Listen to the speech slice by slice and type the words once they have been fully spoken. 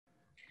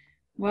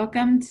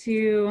Welcome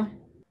to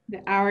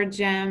the Our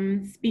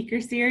Gem speaker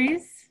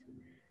series.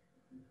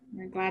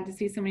 We're glad to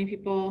see so many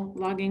people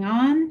logging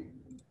on.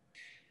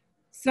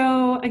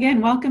 So again,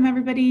 welcome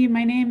everybody.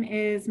 My name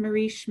is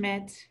Marie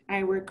Schmidt.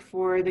 I work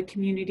for the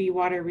Community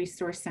Water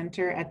Resource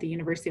Center at the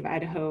University of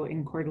Idaho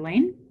in Coeur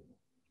d'Alene.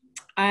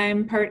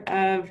 I'm part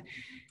of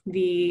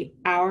the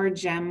Our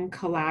Gem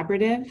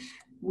Collaborative.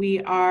 We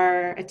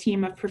are a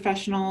team of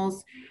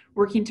professionals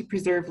working to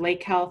preserve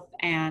lake health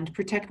and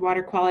protect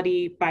water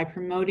quality by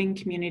promoting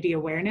community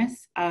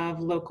awareness of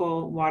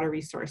local water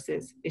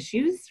resources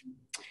issues.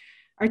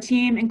 Our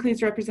team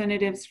includes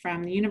representatives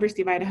from the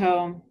University of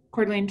Idaho,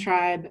 Coeur d'Alene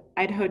Tribe,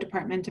 Idaho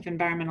Department of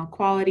Environmental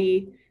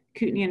Quality,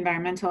 Kootenai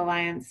Environmental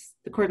Alliance,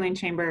 the Coeur d'Alene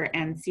Chamber,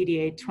 and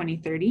CDA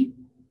 2030.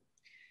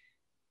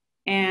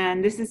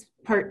 And this is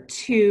part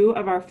 2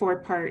 of our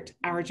 4-part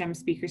Our Gem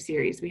speaker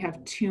series. We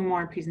have 2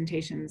 more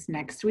presentations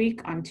next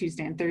week on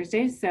Tuesday and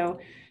Thursday, so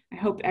I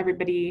hope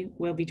everybody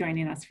will be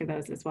joining us for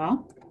those as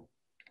well.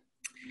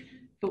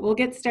 But we'll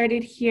get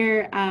started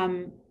here.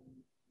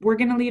 We're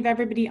gonna leave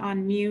everybody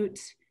on mute.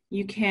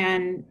 There's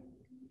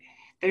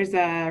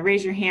a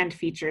raise your hand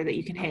feature that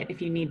you can hit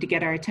if you need to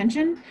get our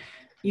attention.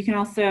 You can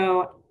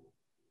also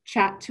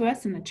chat to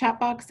us in the chat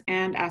box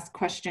and ask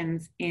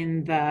questions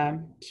in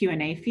the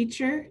Q&A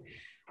feature.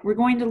 We're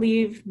going to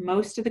leave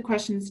most of the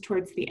questions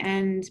towards the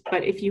end,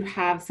 but if you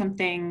have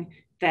something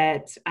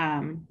that,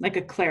 like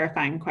a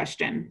clarifying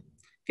question,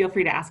 feel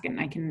free to ask it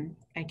and I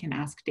can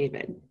ask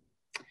David.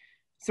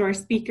 So our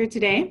speaker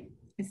today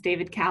is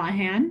David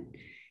Callahan.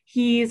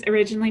 He's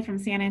originally from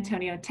San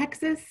Antonio,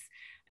 Texas,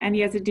 and he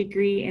has a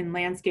degree in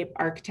landscape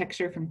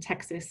architecture from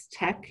Texas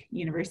Tech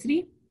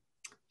University.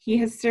 He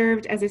has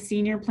served as a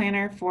senior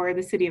planner for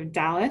the city of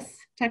Dallas,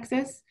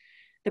 Texas,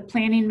 the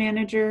planning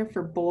manager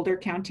for Boulder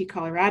County,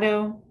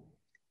 Colorado,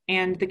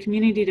 and the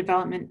community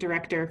development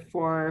director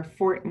for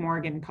Fort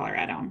Morgan,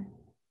 Colorado.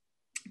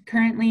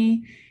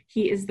 Currently,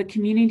 he is the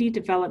community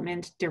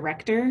development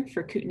director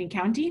for Kootenai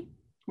County,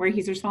 where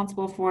he's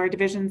responsible for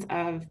divisions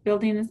of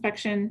building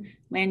inspection,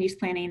 land use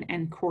planning,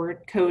 and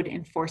code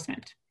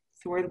enforcement.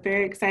 So we're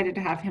very excited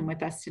to have him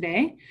with us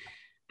today.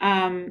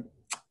 I'm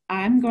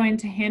going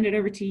to hand it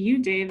over to you,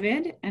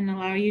 David, and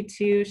allow you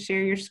to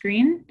share your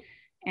screen,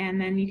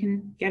 and then you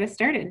can get us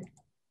started.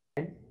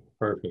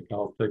 Perfect.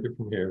 I'll take it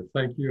from here.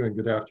 Thank you and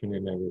good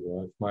afternoon,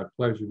 everyone. It's my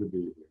pleasure to be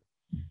here.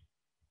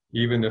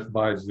 Even if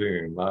by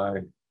Zoom,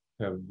 I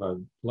have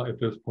at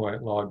this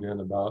point logged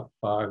in about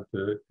 5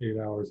 to 8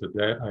 hours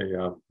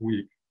a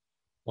week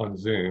on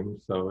Zoom,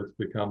 so it's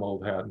become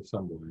old hat in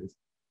some ways.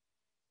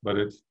 But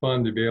it's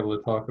fun to be able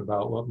to talk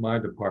about what my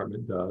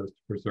department does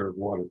to preserve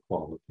water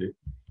quality.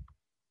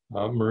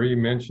 Marie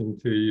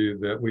mentioned to you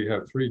that we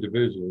have 3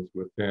 divisions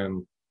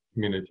within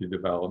community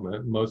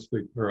development.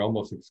 Mostly or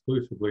almost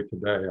exclusively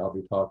today, I'll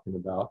be talking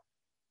about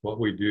what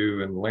we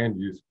do in land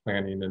use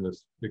planning and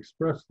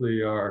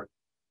expressly our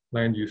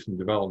land use and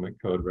development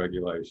code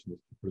regulations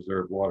to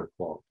preserve water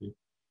quality.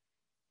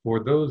 For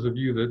those of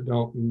you that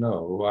don't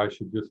know, I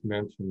should just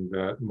mention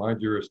that my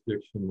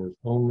jurisdiction is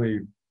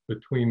only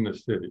between the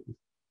cities.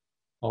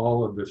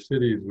 All of the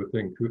cities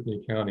within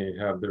Kootenai County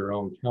have their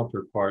own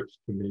counterparts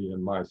to me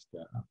and my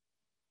staff.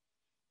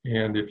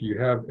 And if you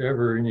have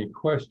ever any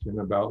question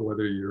about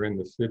whether you're in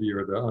the city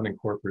or the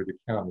unincorporated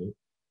county,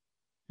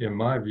 in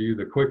my view,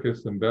 the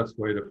quickest and best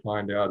way to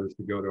find out is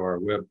to go to our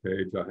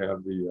webpage. I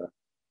have the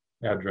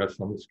address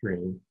on the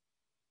screen.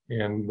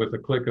 And with a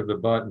click of the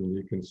button,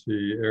 you can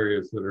see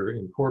areas that are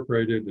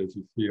incorporated, as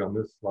you see on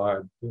this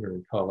slide, that are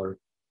in color.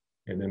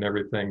 And then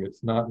everything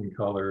that's not in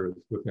color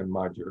is within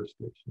my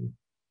jurisdiction.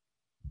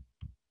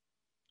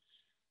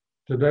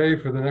 Today,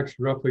 for the next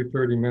roughly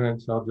 30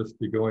 minutes, I'll just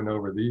be going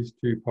over these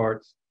 2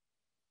 parts,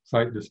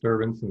 site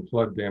disturbance and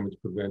flood damage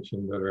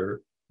prevention, that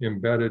are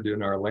embedded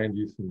in our land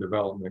use and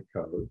development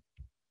code.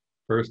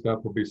 First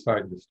up will be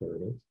site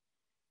disturbance.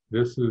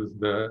 This is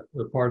the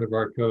part of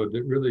our code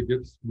that really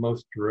gets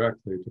most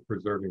directly to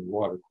preserving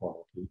water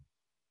quality.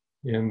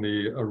 In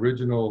the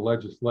original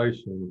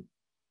legislation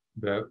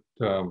that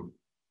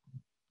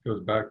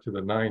goes back to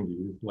the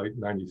 90s, late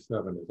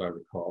 97 as I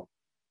recall,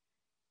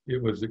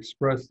 it was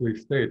expressly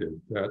stated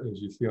that,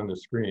 as you see on the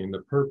screen, the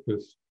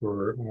purpose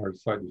for our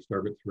site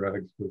disturbance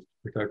regs was to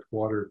protect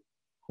water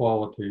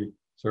quality,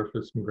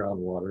 surface and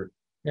groundwater,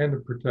 and to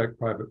protect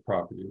private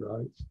property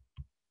rights.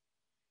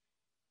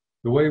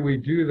 The way we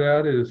do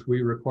that is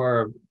we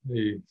require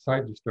a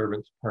site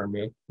disturbance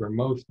permit for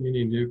most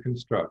any new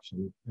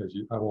construction.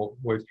 I won't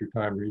waste your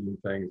time reading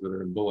things that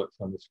are in bullets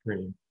on the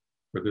screen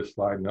for this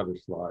slide and other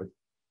slides.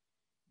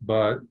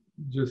 But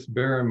just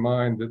bear in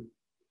mind that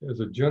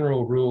as a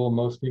general rule,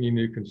 most any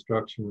new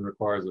construction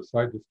requires a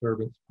site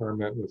disturbance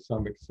permit with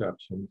some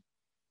exceptions.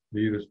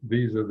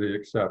 These are the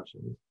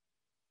exceptions.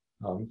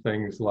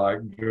 Things like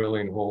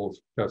drilling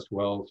holes, test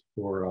wells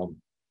for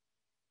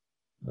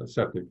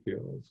septic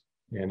fields,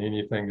 and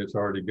anything that's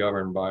already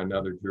governed by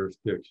another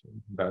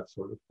jurisdiction, that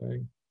sort of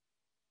thing.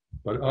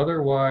 But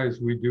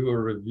otherwise, we do a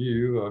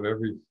review of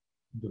every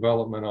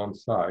development on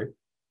site.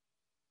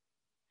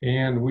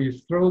 And we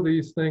throw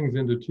these things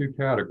into two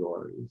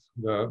categories.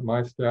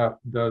 My staff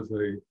does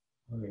a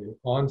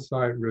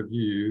on-site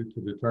review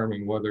to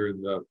determine whether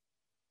the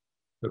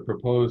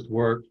proposed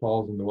work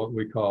falls into what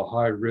we call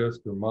high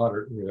risk or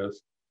moderate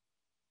risk.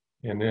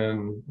 And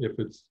then if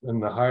it's in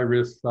the high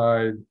risk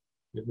side,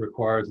 it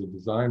requires a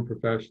design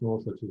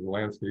professional such as a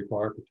landscape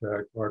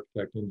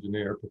architect,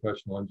 engineer,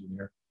 professional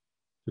engineer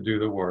to do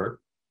the work.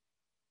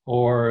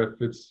 Or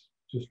if it's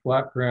just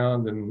flat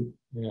ground and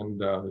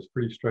it's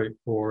pretty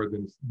straightforward,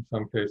 then in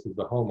some cases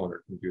the homeowner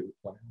can do the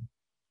plan.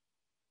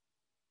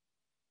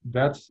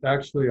 That's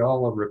actually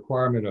all a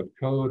requirement of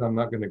code. I'm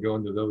not going to go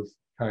into those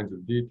kinds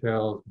of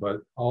details,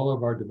 but all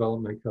of our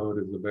development code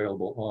is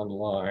available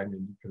online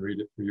and you can read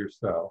it for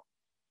yourself.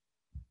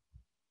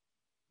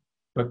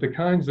 But the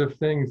kinds of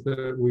things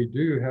that we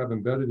do have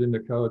embedded in the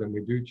code and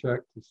we do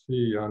check to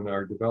see on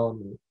our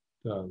development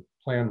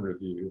plan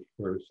review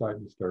for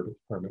site disturbance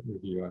permit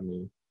review, I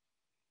mean,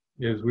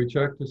 is we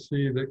check to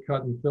see that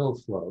cut and fill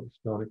slopes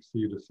don't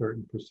exceed a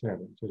certain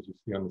percentage, as you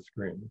see on the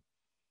screen.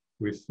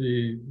 We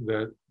see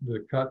that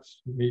the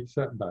cuts meet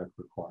setback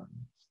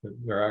requirements, that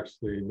they're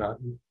actually not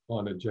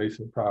on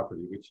adjacent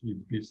property, which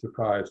you'd be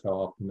surprised how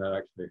often that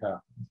actually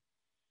happens.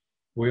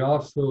 We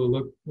also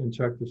look and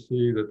check to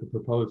see that the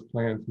proposed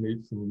plans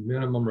meet some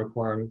minimum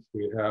requirements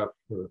we have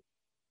for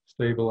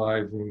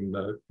stabilizing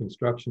the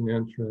construction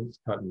entrance,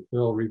 cut and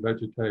fill,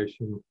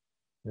 revegetation,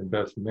 and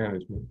best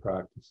management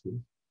practices.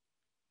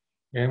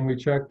 And we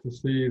check to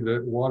see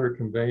that water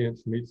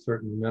conveyance meets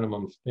certain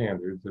minimum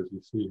standards, as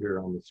you see here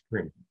on the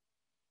screen.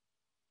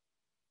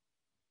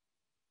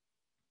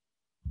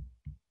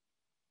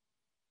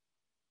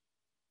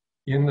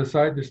 In the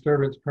site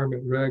disturbance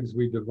permit regs,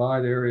 we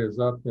divide areas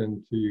up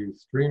into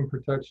stream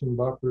protection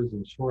buffers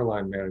and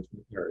shoreline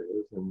management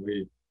areas, and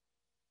we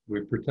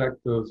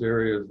protect those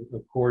areas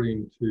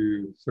according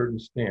to certain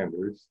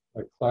standards.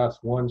 A class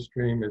 1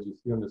 stream, as you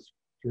see on the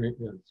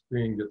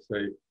screen, gets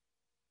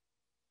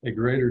a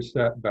greater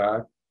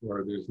setback,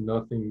 where there's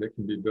nothing that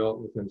can be built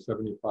within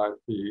 75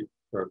 feet.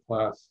 For a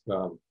class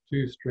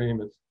 2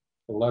 stream, it's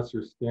a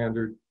lesser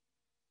standard.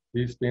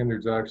 These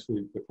standards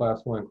actually, the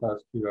class 1 and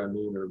class 2, I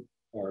mean,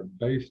 are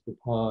based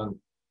upon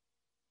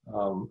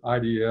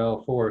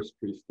IDL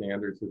forestry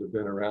standards that have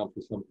been around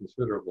for some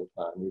considerable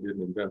time. We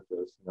didn't invent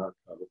this in our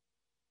code.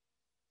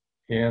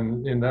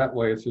 And in that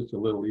way, it's just a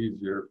little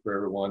easier for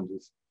everyone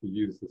just to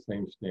use the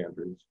same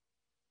standards.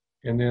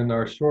 And then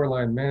our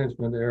shoreline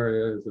management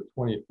area is a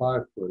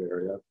 25-foot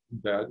area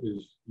that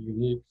is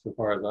unique, so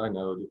far as I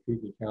know, to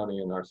Kootenai County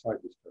and our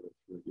site disturbance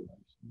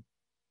regulation.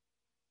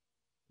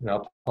 And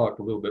I'll talk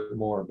a little bit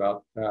more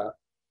about that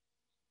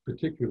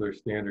particular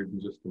standard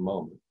in just a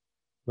moment.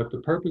 But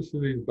the purpose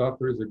of these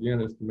buffers, again,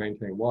 is to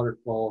maintain water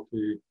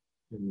quality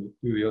and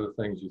do the other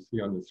things you see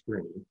on the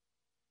screen.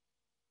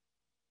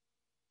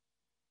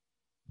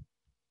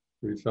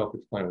 Pretty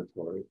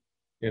self-explanatory.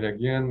 And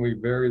again, we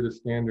vary the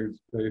standards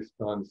based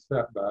on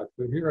setback.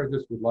 But here I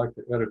just would like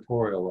to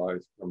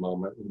editorialize for a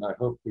moment, and I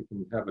hope we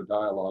can have a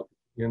dialogue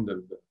at the end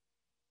of the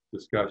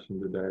discussion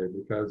today,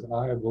 because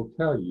I will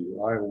tell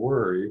you, I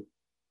worry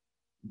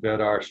that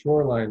our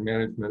shoreline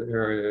management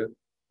area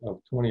of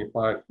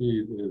 25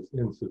 feet is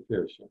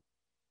insufficient.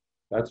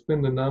 That's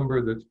been the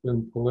number that's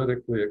been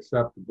politically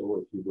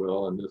acceptable, if you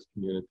will, in this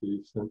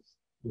community since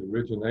the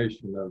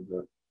origination of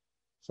the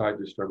site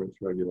disturbance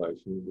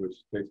regulation, which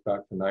dates back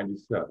to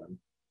 '97.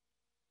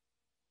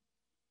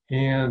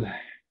 And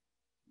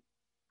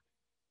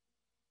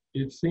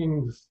it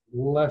seems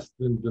less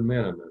than de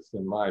minimis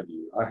in my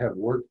view. I have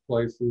worked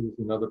places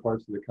in other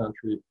parts of the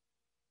country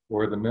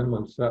where the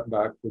minimum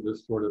setback for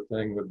this sort of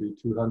thing would be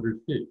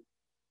 200 feet.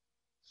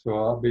 So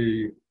I'll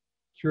be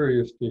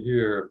curious to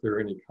hear if there are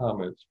any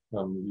comments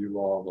from you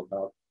all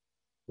about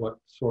what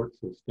sorts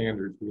of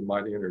standards we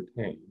might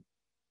entertain.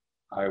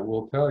 I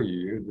will tell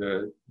you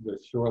that the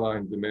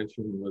shoreline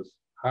dimension was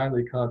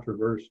highly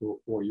controversial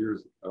 4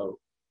 years ago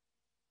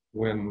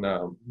when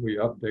we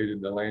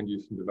updated the land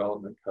use and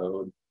development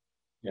code.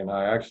 And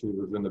I actually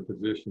was in the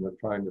position of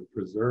trying to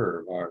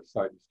preserve our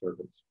site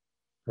disturbance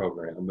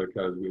program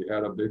because we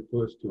had a big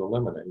push to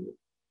eliminate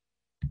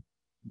it.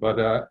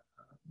 But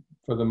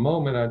for the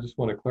moment, I just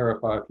want to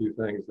clarify a few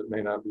things that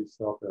may not be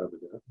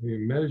self-evident. We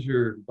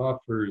measure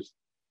buffers,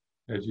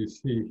 as you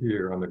see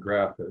here on the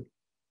graphic.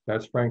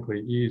 That's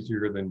frankly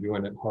easier than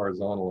doing it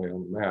horizontally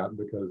on the map,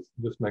 because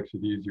this makes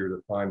it easier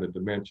to find the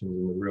dimensions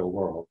in the real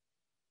world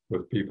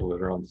with people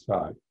that are on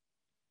site.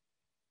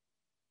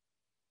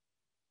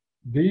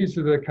 These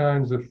are the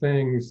kinds of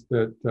things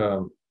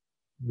that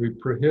we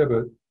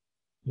prohibit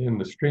in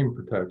the stream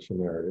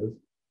protection areas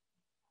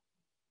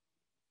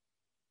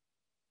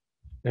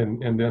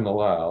and then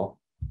allow.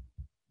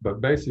 But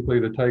basically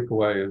the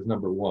takeaway is,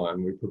 number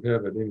one, we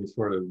prohibit any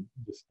sort of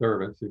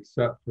disturbance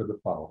except for the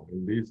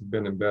following. These have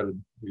been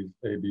embedded, these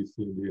A, B,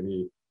 C, D, and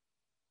E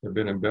have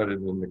been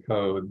embedded in the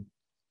code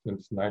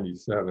since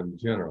 '97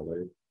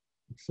 generally,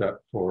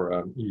 except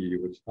for E,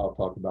 which I'll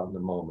talk about in a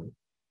moment.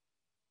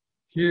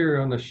 Here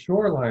on the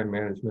shoreline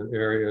management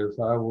areas,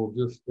 I will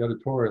just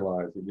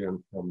editorialize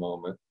again for a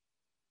moment.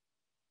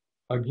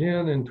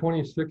 Again, in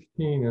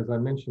 2016, as I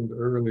mentioned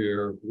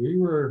earlier, we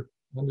were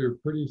under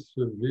pretty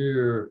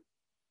severe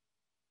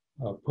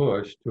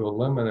push to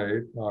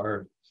eliminate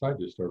our site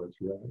disturbance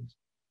regs.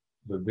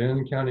 The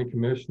then county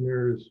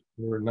commissioners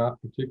were not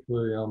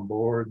particularly on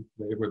board.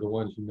 They were the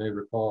ones, you may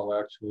recall,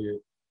 actually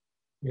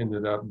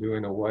ended up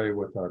doing away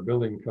with our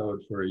building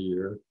code for a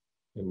year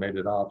and made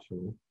it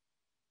optional.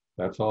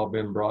 That's all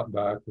been brought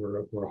back.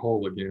 We're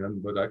whole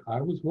again, but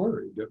I was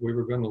worried that we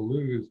were going to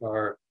lose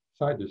our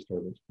site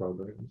disturbance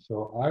program.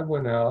 So I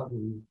went out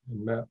and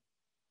met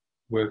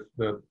with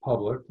the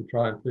public to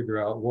try and figure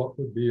out what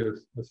would be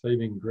a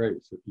saving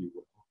grace, if you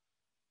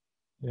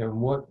will.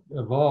 And what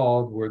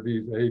evolved were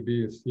these A,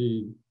 B,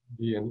 C,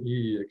 D, and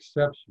E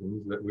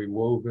exceptions that we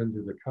wove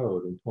into the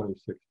code in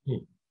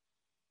 2016,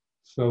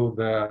 so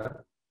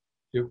that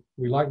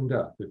we lightened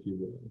up, if you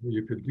will.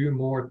 You could do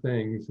more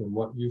things in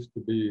what used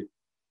to be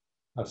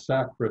a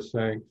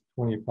sacrosanct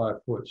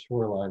 25-foot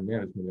shoreline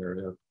management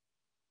area.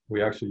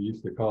 We actually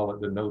used to call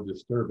it the no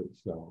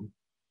disturbance zone.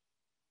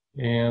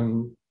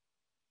 And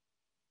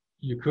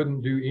you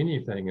couldn't do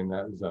anything in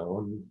that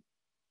zone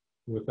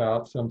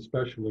without some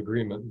special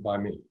agreement by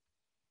me.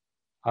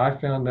 I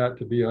found that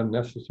to be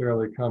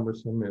unnecessarily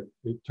cumbersome.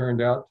 It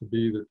turned out to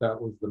be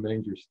that was the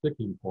major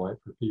sticking point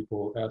for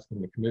people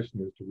asking the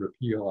commissioners to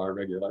repeal our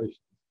regulations.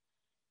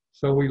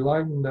 So we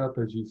lightened up,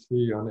 as you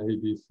see on A,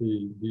 B,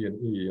 C, D, and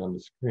E on the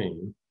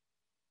screen.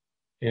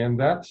 And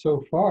that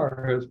so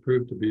far has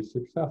proved to be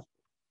successful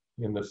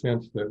in the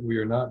sense that we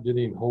are not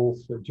getting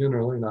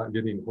generally not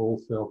getting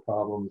wholesale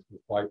problems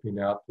with wiping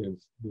out the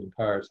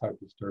entire site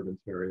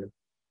disturbance area.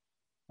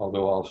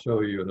 Although I'll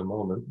show you in a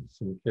moment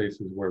some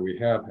cases where we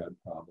have had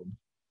problems.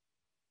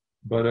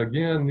 But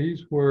again,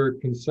 these were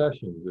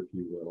concessions, if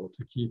you will,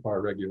 to keep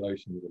our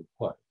regulations in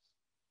place.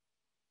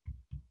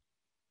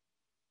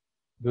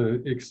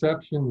 The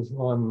exceptions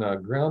on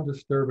ground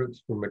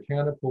disturbance for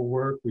mechanical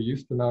work, we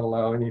used to not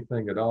allow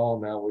anything at all.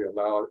 Now we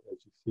allow it, as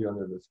you see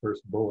under this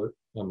first bullet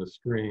on the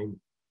screen.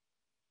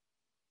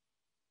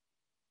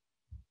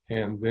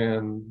 And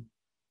then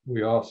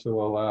we also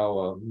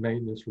allow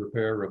maintenance,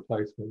 repair,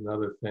 replacement, and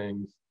other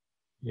things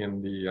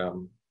in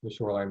the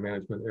shoreline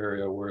management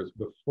area, whereas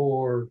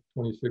before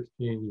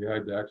 2016, you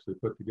had to actually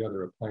put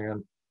together a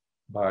plan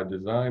by a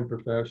design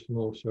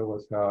professional, show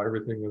us how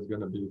everything was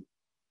going to be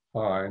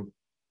fine.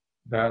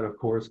 That, of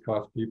course,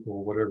 cost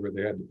people whatever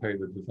they had to pay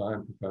the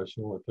design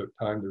professional. It took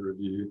time to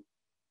review.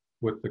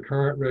 With the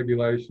current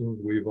regulations,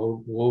 we've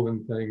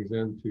woven things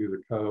into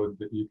the code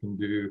that you can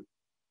do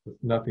with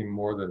nothing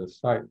more than a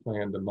site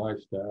plan to my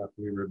staff.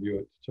 We review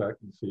it to check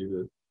and see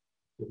that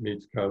it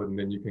meets code, and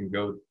then you can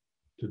go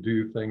to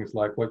do things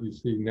like what you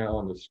see now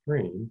on the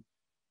screen,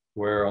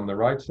 where on the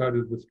right side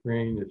of the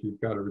screen, if you've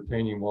got a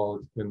retaining wall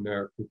that's been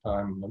there for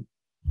time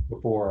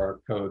before our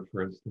code,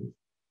 for instance,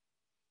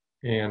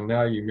 and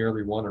now you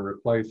merely want to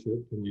replace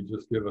it, and you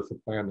just give us a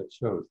plan that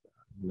shows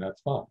that, and that's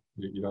fine.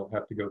 You don't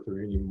have to go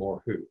through any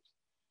more hoops.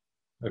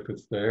 If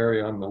it's the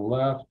area on the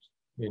left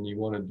and you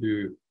want to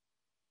do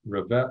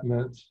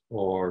revetments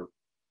or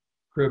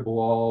crib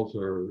walls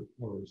or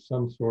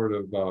some sort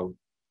of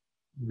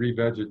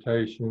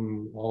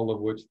revegetation, all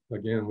of which,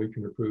 again, we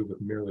can approve with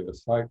merely a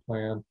site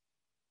plan,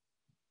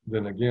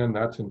 then again,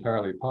 that's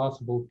entirely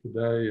possible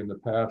today. In the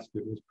past,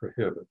 it was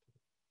prohibited.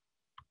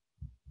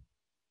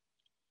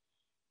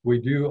 We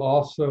do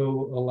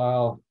also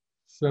allow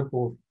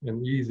simple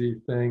and easy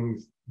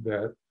things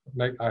that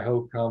make, I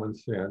hope, common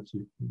sense.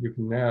 You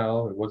can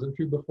now, it wasn't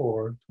true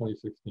before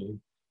 2016,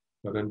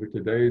 but under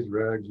today's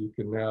regs, you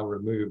can now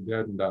remove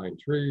dead and dying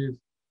trees.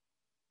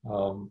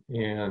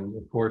 And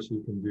of course,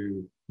 you can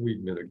do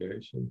weed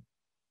mitigation.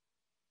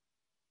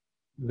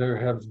 There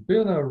has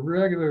been a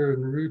regular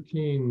and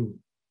routine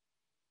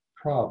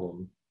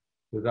problem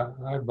that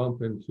I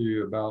bump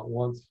into about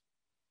once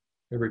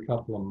every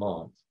couple of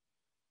months,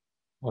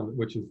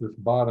 which is this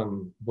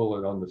bottom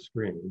bullet on the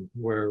screen,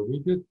 where we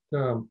get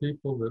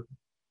people that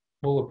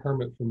pull a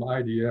permit from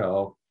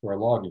IDL for a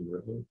logging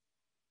road,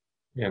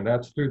 and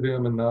that's through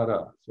them and not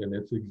us, and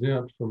it's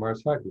exempt from our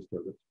site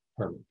disturbance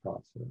permit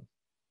process.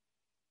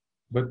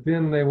 But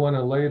then they want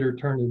to later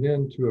turn it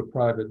into a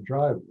private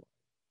driveway,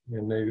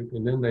 and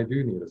then they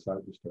do need a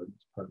site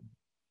disturbance permit.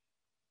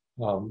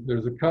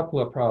 There's a couple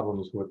of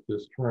problems with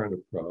this current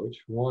approach.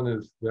 One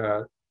is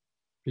that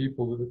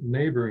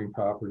neighboring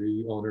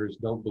property owners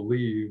don't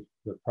believe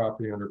the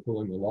property owner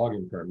pulling the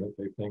logging permit.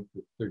 They think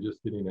that they're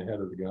just getting ahead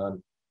of the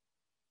gun.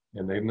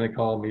 And then they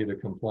call me to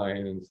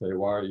complain and say,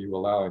 why are you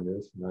allowing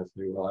this? And I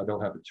say, well, I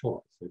don't have a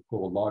choice. They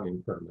pull a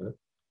logging permit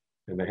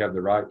and they have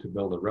the right to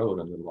build a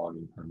road under the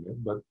logging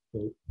permit, but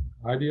the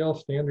IDL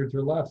standards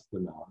are less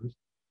than ours.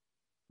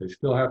 They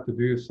still have to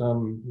do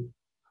some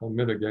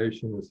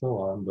mitigation and so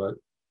on, but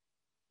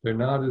they're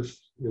not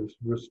as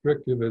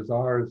restrictive as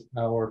ours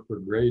are for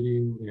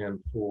grading and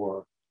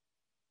for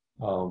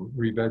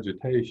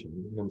revegetation.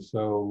 And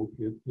so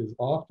it is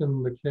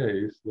often the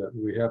case that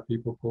we have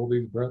people pull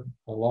these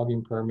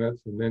logging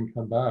permits and then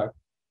come back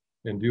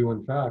and do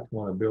in fact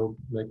want to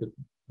make it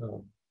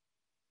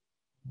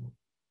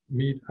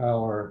meet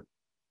our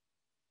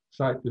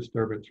site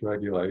disturbance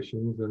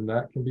regulations, and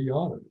that can be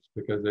onerous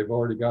because they've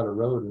already got a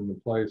road in the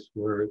place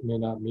where it may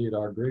not meet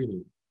our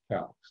grading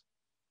calcs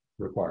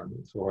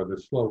requirements or the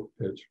slope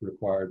pitch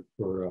required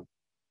for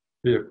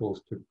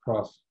vehicles to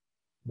cross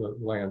the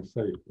land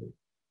safely.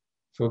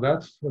 So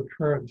that's the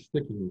current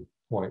sticking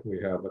point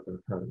we have with our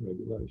current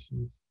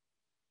regulations.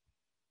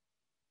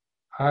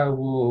 I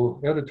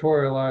will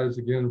editorialize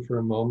again for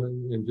a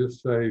moment and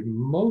just say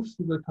most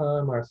of the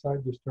time our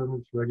site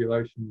disturbance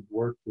regulations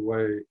work the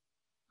way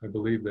I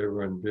believe they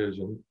were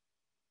envisioned.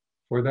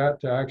 For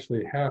that to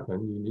actually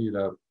happen, you need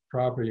a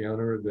property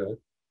owner that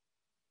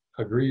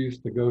agrees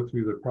to go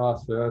through the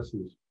process,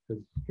 has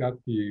got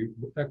the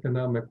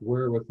economic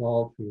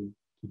wherewithal to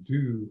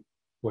do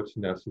what's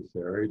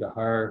necessary, to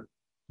hire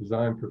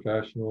design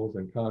professionals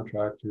and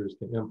contractors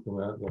to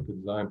implement what the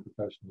design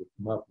professionals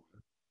come up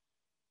with.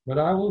 But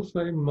I will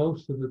say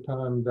most of the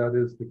time that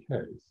is the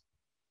case.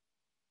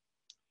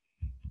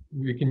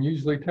 We can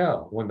usually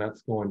tell when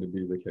that's going to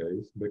be the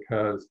case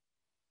because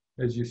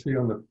as you see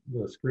on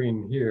the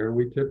screen here,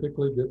 we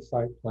typically get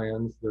site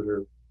plans that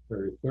are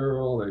very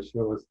thorough. They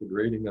show us the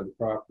grading of the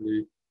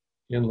property,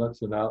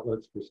 inlets and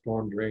outlets for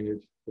storm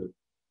drainage. That,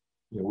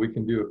 we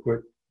can do a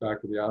quick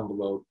back of the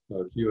envelope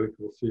Q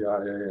equals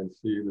CIA and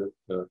see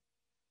that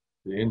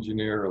the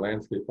engineer or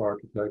landscape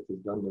architect has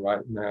done the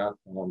right math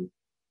on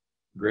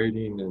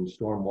grading and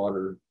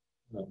stormwater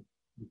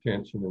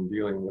retention and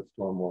dealing with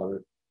stormwater.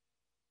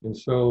 And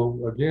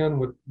so again,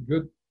 with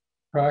good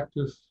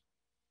practice,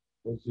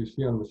 as you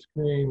see on the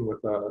screen,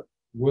 with a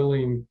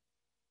willing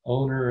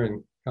owner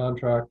and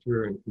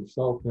contractor and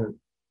consultant,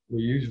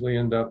 we usually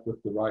end up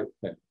with the right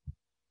thing.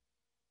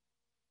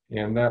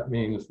 And that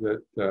means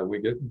that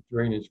we get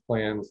drainage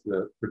plans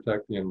that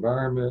protect the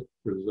environment,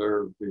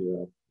 preserve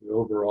the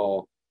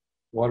overall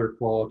water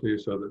quality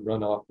so that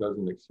runoff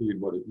doesn't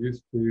exceed what it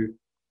used to,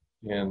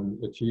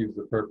 and achieves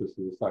the purpose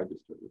of the site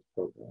disturbance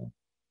program.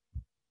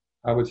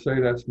 I would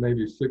say that's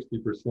maybe 60%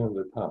 of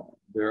the time.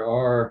 There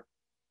are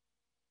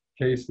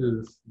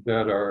cases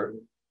that are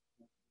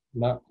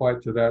not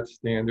quite to that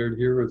standard.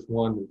 Here is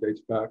one that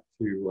dates back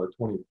to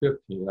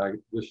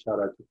 2015. This shot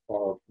I took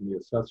borrowed from the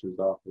assessor's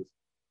office.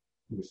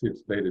 You can see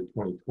it's dated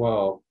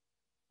 2012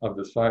 of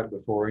the site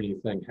before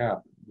anything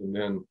happened. And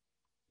then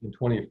in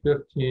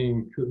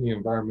 2015, Kootenai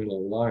Environmental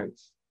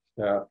Alliance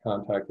staff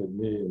contacted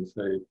me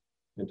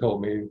and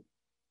told me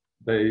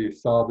they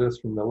saw this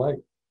from the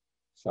lake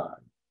side.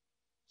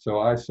 So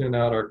I sent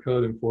out our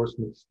code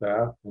enforcement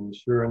staff, and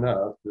sure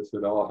enough, this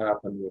had all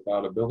happened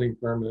without a building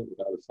permit,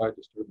 without a site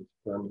disturbance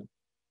permit.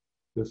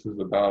 This is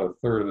about a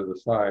third of the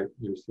site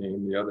you're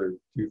seeing. The other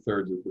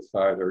 2/3 of the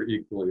site are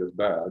equally as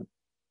bad.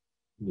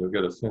 You'll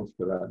get a sense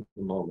for that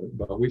in a moment.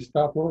 But we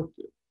stop worked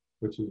it,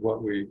 which is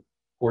what we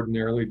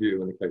ordinarily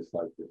do in a case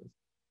like this.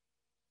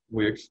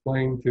 We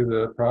explained to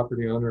the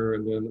property owner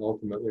and then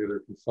ultimately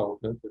their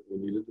consultant that we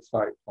needed the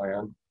site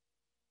plan.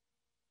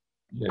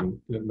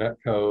 And it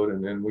met code,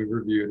 and then we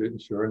reviewed it,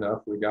 and sure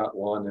enough, we got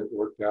one. It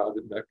worked out,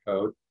 it met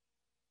code.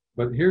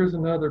 But here's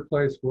another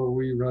place where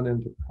we run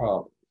into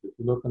problems. If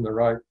you look on the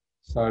right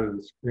side of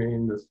the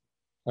screen, this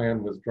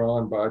plan was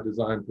drawn by a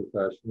design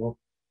professional.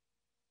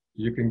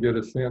 You can get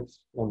a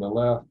sense on the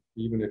left,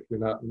 even if you're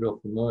not real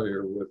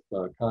familiar with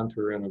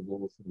contour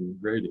intervals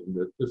and grading,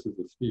 that this is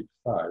a steep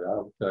side.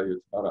 I'll tell you,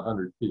 it's about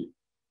 100 feet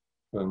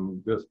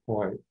from this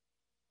point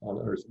on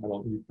Earth.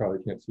 You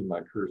probably can't see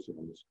my cursor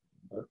on the screen.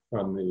 But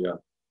from the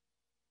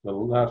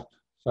left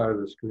side of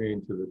the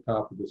screen to the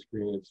top of the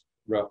screen, it's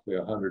roughly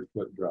a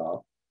 100-foot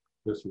drop.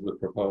 This is the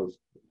proposed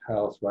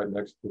house right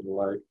next to the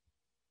lake.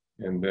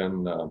 And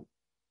then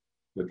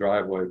the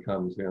driveway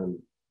comes in.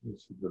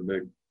 This is the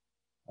big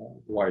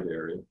white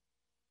area.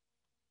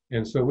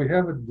 And so we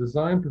have a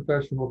design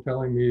professional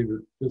telling me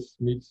that this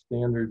meets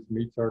standards,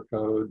 meets our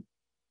code.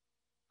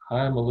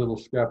 I'm a little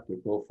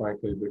skeptical,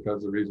 frankly,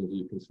 because of the reasons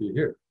you can see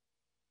here.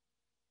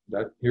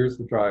 Here's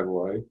the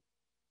driveway.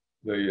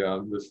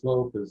 The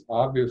slope is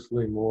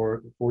obviously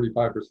more,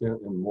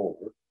 45% and more.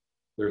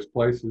 There's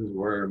places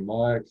where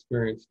my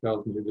experience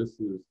tells me this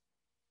is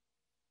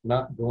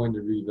not going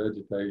to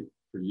revegetate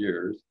for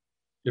years,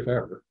 if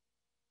ever.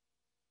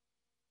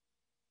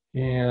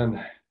 And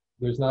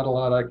there's not a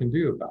lot I can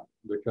do about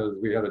it because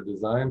we had a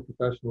design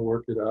professional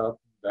work it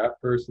up.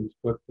 That person's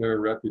put their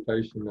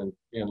reputation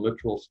and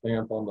literal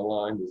stamp on the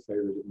line to say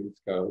that it meets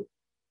code.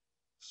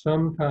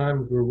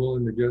 Sometimes we're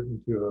willing to get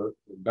into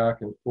a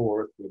back and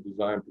forth with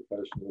design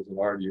professionals and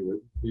argue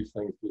that these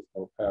things just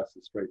don't pass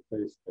the straight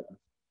face test.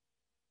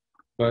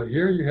 But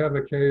here you have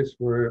a case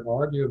where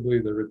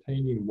arguably the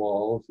retaining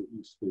walls that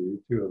you see,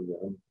 2 of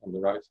them on the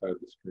right side of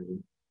the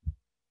screen,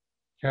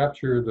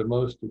 capture the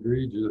most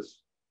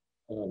egregious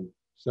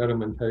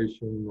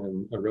sedimentation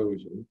and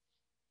erosion.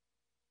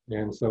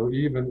 And so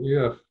even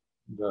if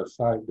the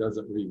site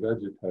doesn't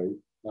revegetate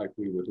like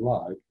we would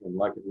like, and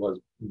like it was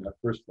in that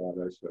first slide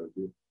I showed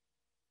you,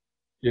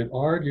 it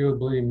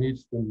arguably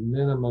meets the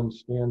minimum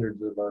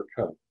standards of our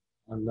code.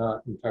 I'm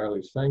not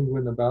entirely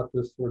sanguine about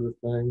this sort of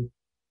thing,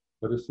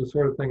 but it's the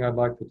sort of thing I'd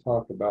like to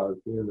talk about at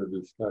the end of the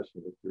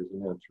discussion if there's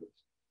an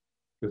interest.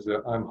 because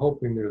I'm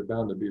hoping there's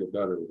bound to be a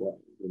better way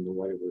than the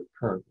way we're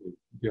currently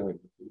dealing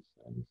with these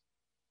things.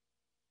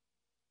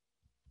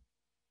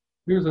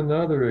 Here's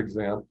another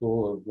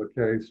example of a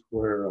case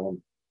where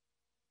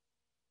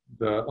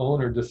the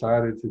owner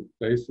decided to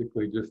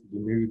basically just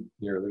denude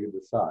nearly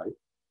the site.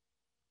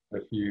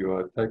 If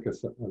you take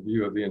a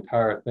view of the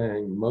entire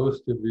thing,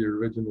 most of the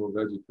original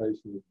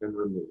vegetation has been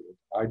removed.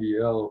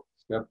 IDL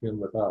stepped in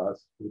with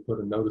us. We put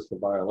a notice of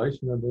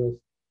violation of this,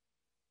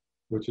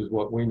 which is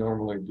what we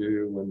normally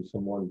do when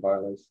someone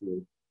violates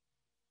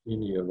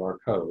any of our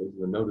codes.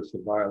 The notice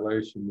of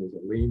violation is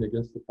a lien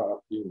against the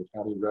property in the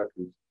county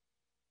records,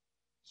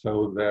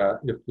 so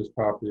that if this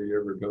property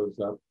ever goes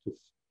up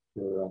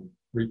for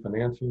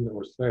refinancing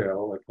or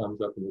sale, it comes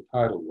up in the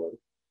title work.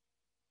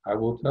 I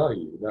will tell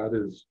you, that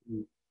is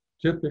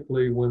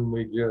typically when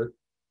we get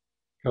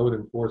code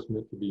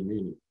enforcement to be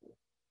meaningful.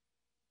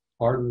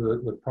 Part of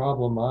the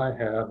problem I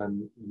have,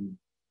 and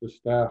the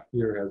staff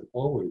here has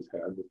always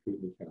had with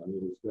Kootenai County,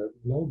 is that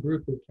no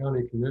group of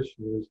county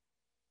commissioners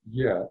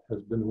yet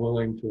has been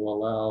willing to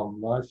allow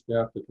my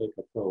staff to take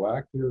a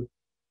proactive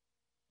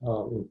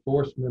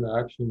enforcement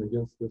action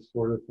against this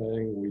sort of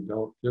thing. We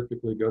don't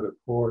typically go to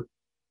court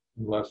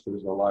unless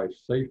there's a life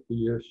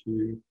safety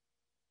issue.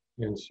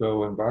 And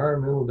so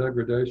environmental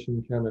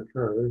degradation can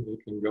occur.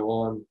 It can go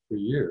on for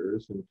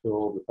years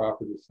until the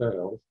property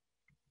sells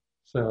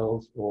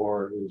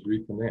or is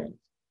refinanced.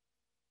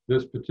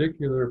 This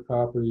particular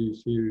property, you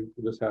see,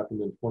 this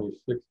happened in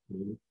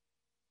 2016.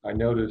 I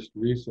noticed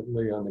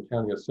recently on the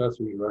county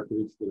assessor's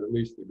records that at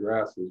least the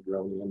grass is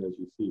growing in, as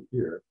you see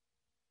here.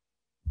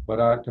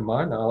 But to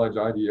my knowledge,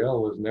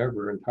 IDL was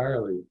never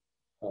entirely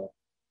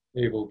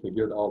able to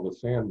get all the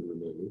sand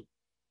removed.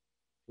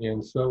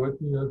 And so it,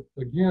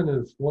 again,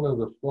 is one of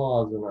the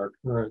flaws in our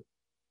current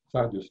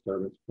site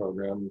disturbance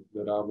program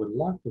that I would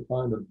like to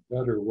find a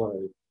better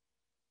way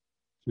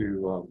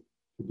to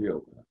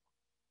deal with.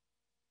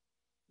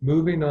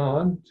 Moving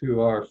on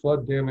to our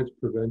flood damage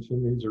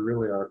prevention, these are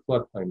really our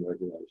floodplain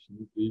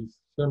regulations. These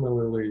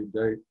similarly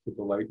date to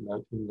the late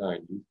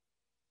 1990s.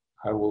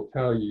 I will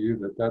tell you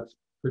that that's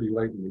pretty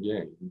late in the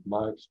game.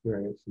 My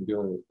experience in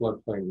dealing with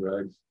floodplain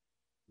regs,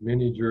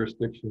 many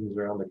jurisdictions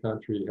around the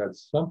country had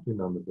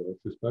something on the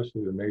books,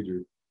 especially the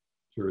major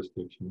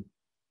jurisdictions,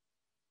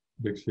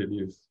 big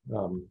cities,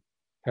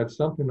 had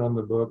something on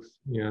the books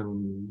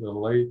in the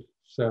late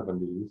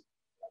 70s.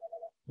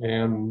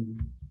 And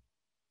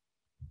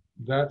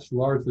that's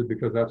largely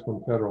because that's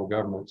when federal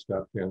government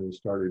stepped in and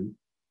started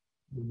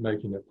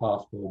making it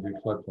possible to do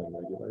floodplain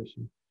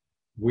regulation.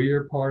 We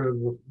are part of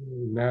the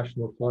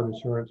National Flood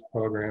Insurance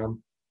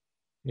Program,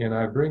 and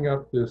I bring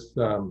up this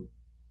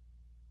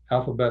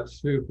alphabet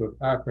soup of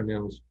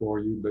acronyms for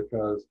you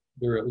because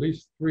there are at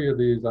least 3 of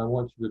these I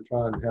want you to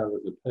try and have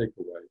as a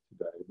takeaway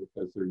today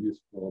because they're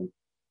useful and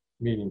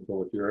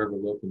meaningful if you're ever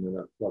looking at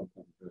our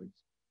floodplain regs.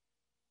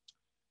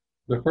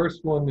 The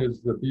first one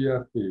is the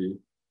BFE,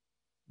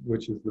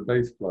 which is the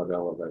base flood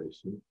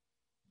elevation.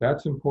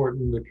 That's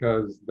important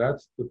because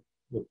that's the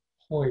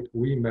point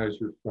we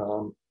measure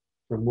from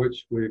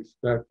which we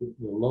expect the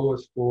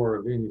lowest floor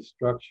of any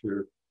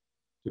structure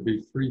to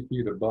be 3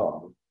 feet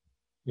above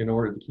in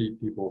order to keep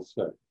people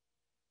safe.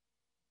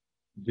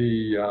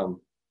 The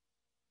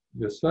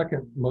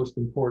second most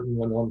important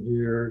one on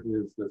here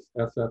is this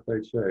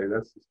SFHA,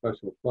 that's the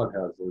special flood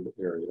hazard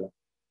area.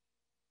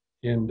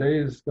 In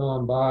days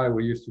gone by,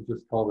 we used to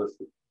just call this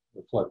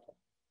the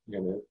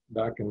floodplain.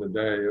 Back in the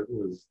day, it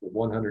was the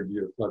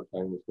 100-year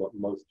floodplain was what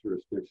most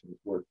jurisdictions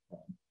worked on.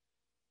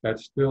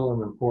 That's still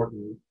an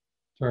important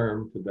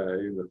term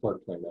today, the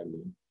floodplain, I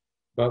mean.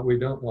 But we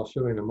don't, I'll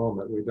show you in a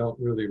moment, we don't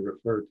really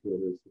refer to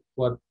it as the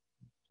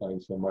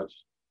floodplain so much,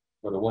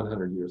 or the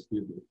 100-year,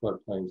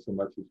 floodplain so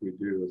much as we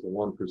do as a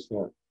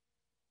 1%.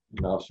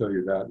 And I'll show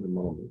you that in a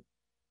moment.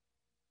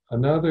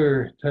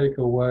 Another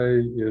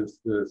takeaway is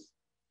this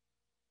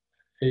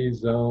A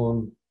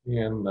zone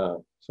and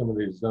some of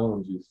these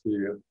zones you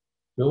see.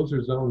 Those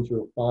are zones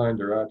you'll find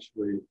are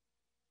actually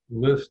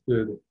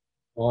listed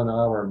on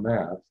our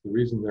maps. The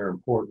reason they're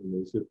important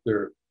is if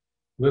they're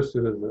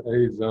listed as an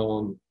A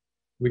zone,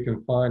 we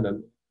can find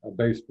a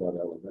base flood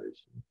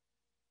elevation.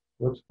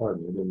 Whoops,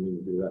 pardon me, I didn't mean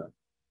to do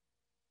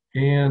that.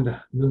 And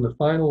then the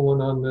final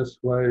one on this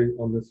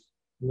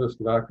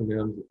list of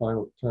acronyms, the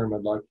final term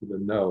I'd like you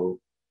to know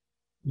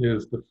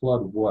is the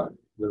floodway.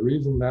 The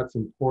reason that's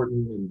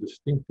important and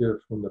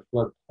distinctive from the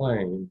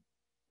floodplain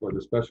or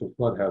the special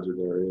flood hazard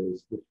area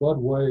is the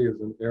floodway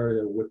is an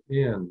area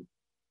within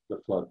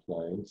the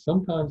floodplain.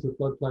 Sometimes the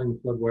floodplain and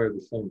floodway are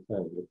the same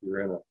thing if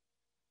you're in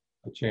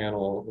a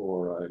channel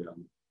or a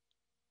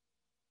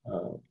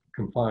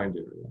confined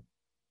area.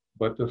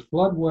 But the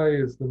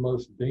floodway is the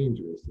most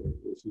dangerous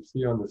area. As you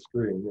see on the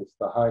screen, it's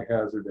the high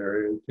hazard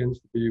area. It tends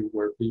to be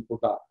where people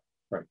die,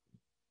 frankly,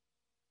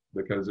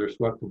 because they're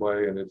swept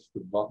away and it's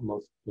the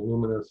most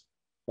voluminous,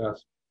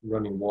 fast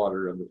running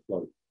water of the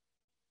flood.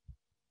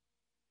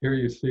 Here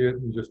you see it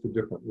in just a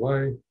different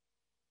way.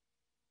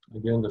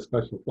 Again, the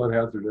special flood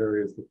hazard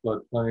area is the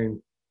floodplain.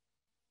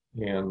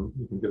 and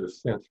you can get a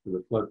sense for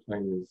the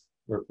floodplain is,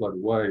 or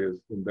floodway is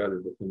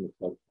embedded within the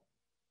floodplain.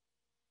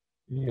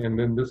 And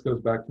then this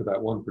goes back to that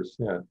 1%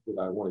 that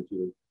I wanted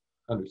you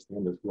to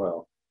understand as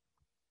well.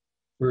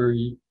 For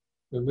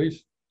at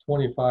least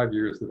 25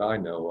 years that I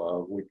know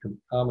of, we can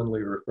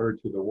commonly refer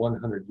to the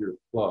 100-year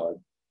flood,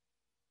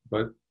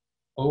 but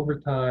over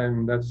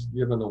time that's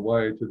given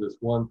away to this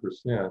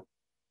 1%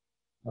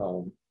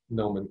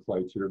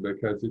 nomenclature,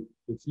 because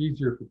it's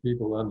easier for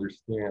people to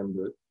understand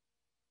that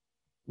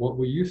what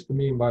we used to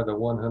mean by the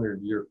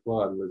 100-year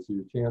flood was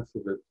your chance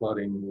of it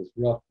flooding was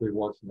roughly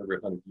once in every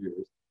 100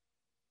 years.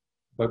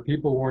 But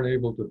people weren't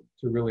able to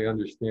really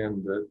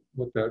understand that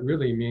what that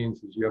really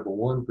means is you have a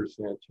 1%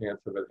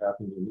 chance of it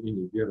happening in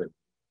any given.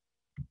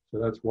 So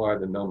that's why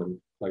the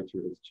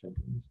nomenclature has changed.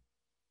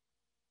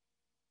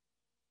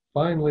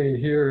 Finally,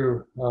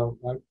 here,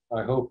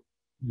 I hope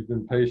you've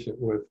been patient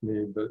with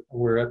me, but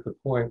we're at the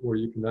point where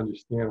you can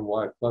understand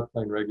why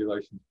floodplain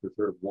regulations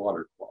preserve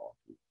water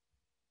quality.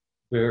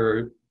 There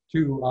are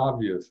two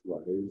obvious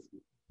ways.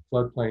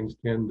 Floodplains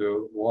tend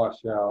to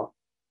wash out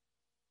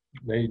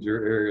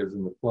major areas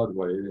in the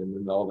floodway, and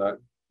then all that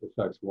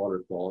affects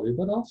water quality,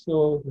 but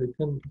also they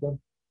tend to,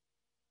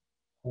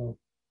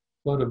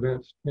 flood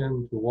events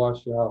tend to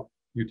wash out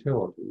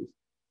utilities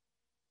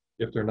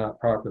if they're not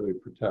properly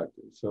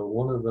protected. So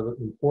one of the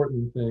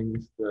important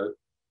things that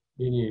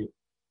any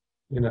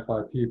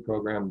NFIP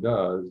program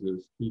does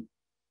is keep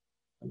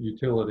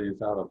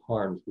utilities out of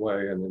harm's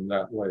way, and in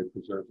that way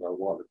preserves our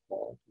water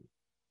quality.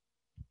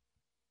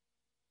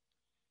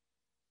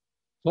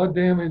 Flood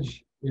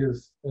damage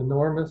is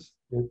enormous.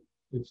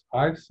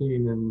 I've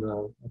seen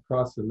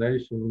across the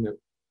nation that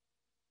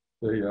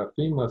the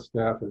FEMA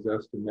staff has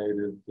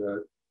estimated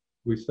that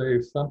we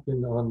save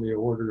something on the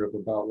order of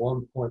about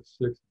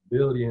 $1.6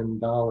 billion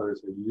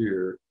a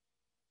year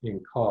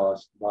in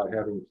cost by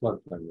having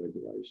floodplain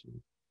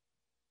regulations.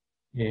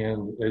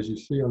 And as you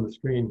see on the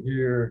screen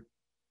here,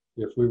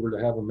 if we were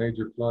to have a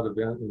major flood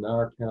event in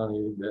our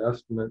county, the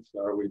estimates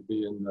are we'd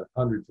be in the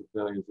hundreds of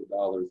millions of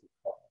dollars of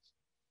cost.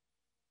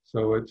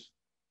 So it's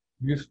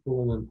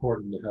useful and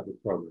important to have a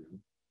program.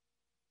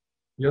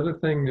 The other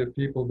thing that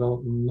people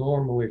don't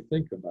normally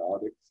think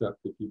about, except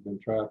if you've been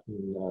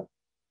tracking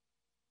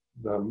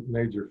the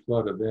major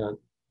flood event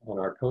on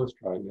our coast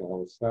right now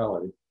with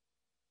Sally,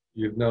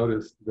 you've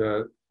noticed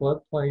that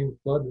floodplain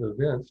flood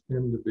events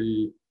tend to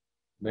be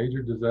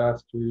major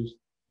disasters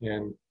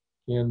and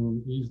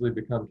can easily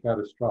become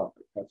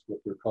catastrophic. That's what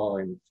they're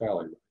calling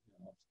Sally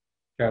right now.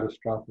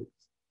 Catastrophic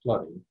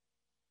flooding.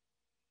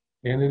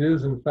 And it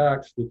is, in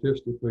fact,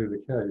 statistically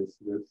the case.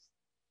 It's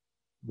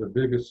the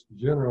biggest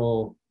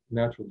general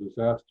natural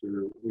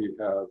disaster we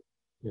have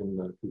in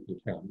Kootenai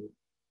County.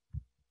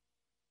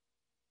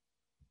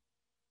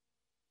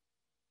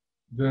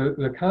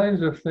 The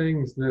kinds of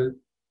things that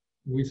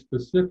we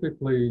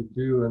specifically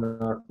do in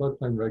our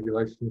floodplain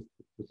regulations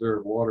to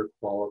preserve water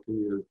quality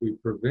is we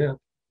prevent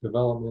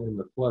development in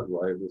the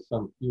floodway with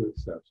some few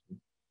exceptions.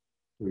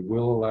 We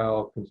will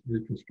allow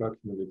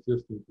reconstruction of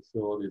existing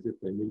facilities if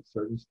they meet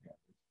certain standards.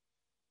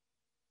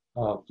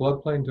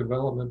 Floodplain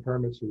development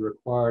permits are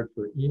required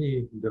for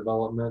any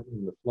development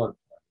in the floodplain.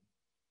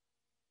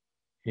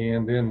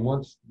 And then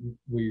once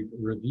we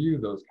review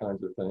those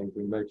kinds of things,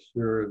 we make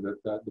sure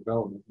that that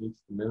development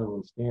meets the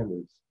minimum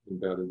standards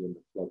embedded in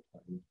the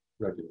floodplain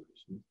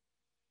regulations.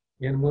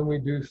 And when we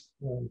do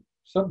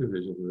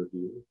subdivision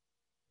review,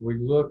 we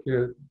look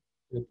at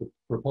the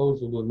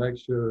proposal to make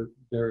sure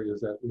there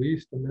is at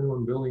least a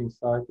minimum building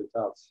site that's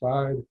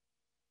outside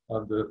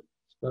of the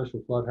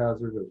special flood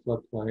hazard or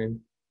floodplain,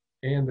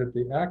 and that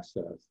the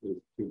access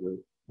to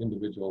the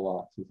individual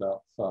lots is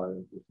outside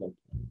of the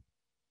floodplain.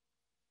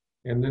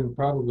 And then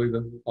probably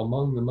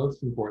among the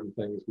most important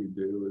things we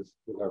do is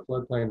with our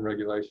floodplain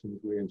regulations,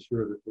 we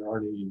ensure that there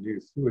aren't any new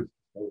sewage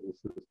disposal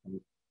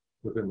systems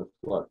within the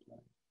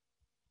floodplain.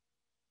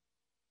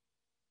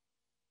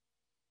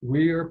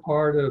 We are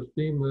part of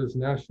FEMA's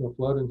National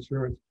Flood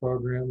Insurance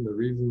Program. The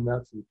reason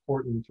that's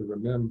important to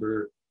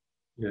remember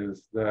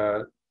is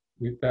that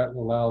that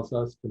allows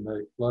us to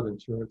make flood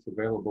insurance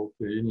available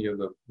to any of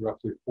the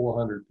roughly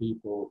 400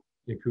 people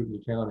in Kootenai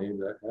County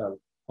that have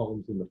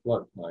homes in the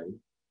floodplain.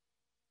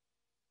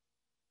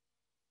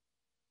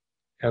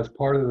 As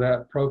part of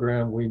that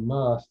program, we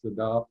must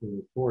adopt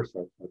and enforce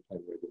our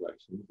floodplain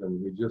regulations,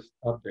 and we just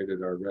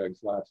updated our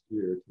regs last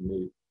year to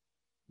meet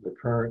the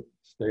current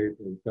state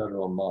and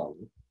federal model.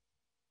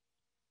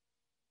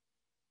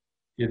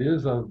 It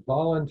is a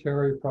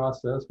voluntary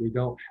process. We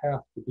don't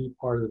have to be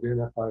part of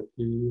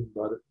NFIP,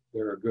 but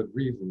there are good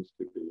reasons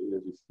to be.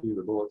 As you see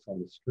the bullets on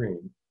the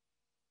screen,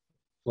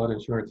 flood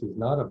insurance is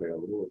not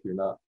available if you're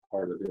not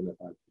part of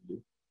NFIP.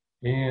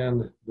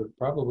 And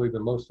probably the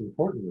most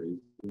important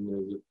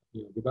reason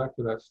is, go back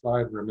to that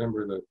slide and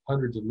remember the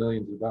hundreds of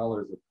millions of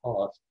dollars of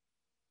cost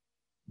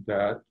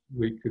that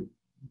we could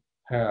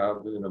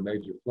have in a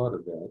major flood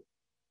event.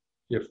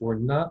 If we're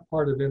not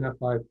part of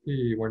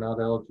NFIP, we're not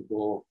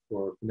eligible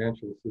for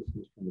financial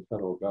assistance from the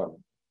federal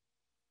government.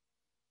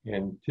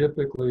 And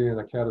typically in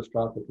a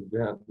catastrophic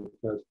event, the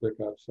feds pick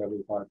up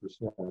 75%,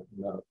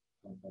 or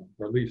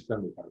at least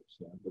 75%,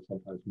 but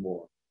sometimes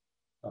more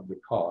of the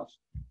cost.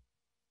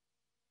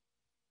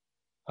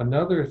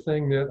 Another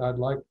thing that I'd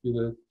like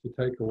you to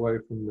take away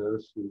from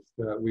this is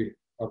that we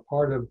are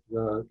part of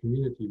the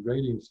community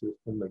rating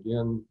system,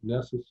 again,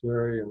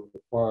 necessary and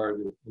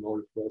required in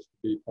order for us to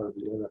be part of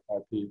the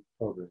NFIP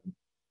program.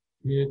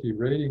 Community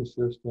rating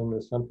system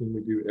is something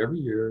we do every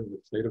year in the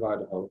state of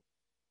Idaho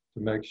to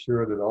make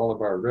sure that all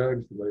of our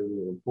regs, the way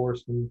we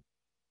enforce them,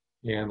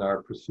 and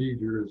our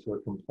procedures are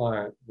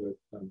compliant with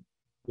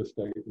the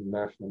state and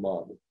national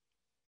model.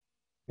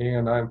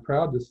 And I'm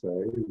proud to say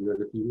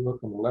that if you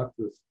look on the left,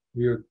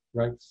 we are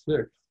ranked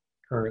 6th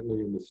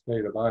currently in the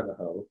state of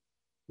Idaho,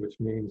 which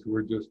means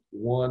we're just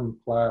one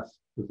class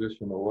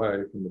position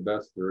away from the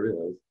best there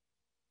is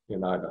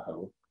in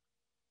Idaho.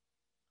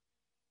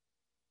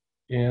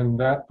 And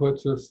that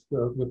puts us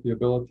with the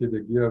ability to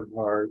give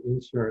our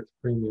insurance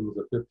premiums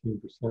a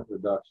 15%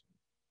 reduction.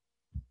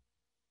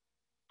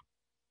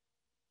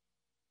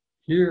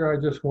 Here,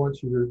 I just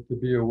want you to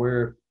be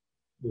aware,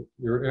 if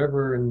you're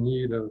ever in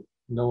need of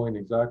knowing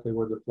exactly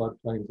where the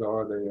floodplains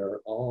are, they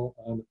are all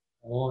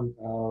on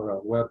our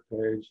web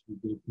page.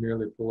 You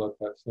merely pull up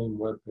that same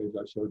web page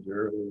I showed you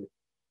earlier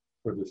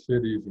for the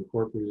cities,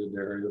 incorporated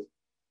areas.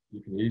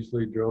 You can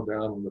easily drill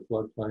down on the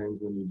floodplains.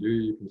 When you do,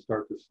 you can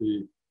start to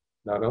see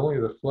not only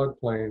the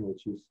floodplain,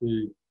 which you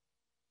see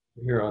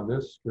here on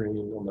this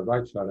screen, on the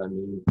right side, I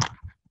mean,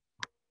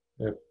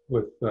 if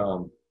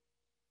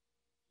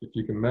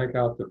you can make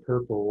out the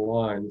purple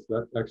lines,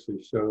 that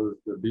actually shows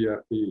the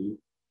BFE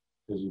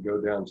as you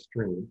go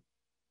downstream.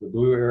 The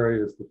blue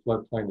area is the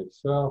floodplain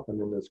itself, and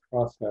then this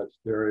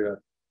crosshatched area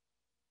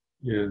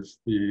is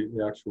the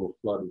actual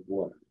flooded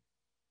way.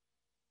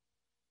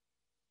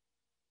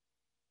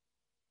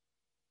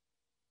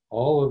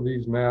 All of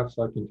these maps,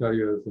 I can tell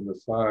you as an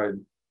aside,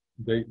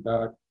 date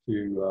back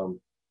to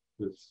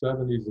the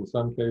 70s in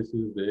some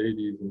cases, the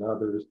 80s in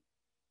others.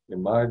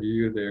 In my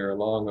view, they are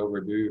long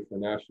overdue for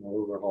national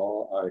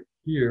overhaul. I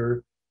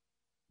hear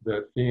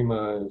that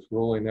FEMA is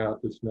rolling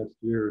out this next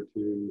year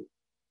to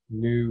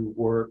new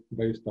work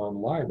based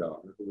on LIDAR,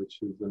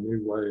 which is a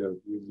new way of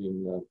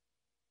using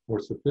more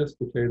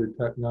sophisticated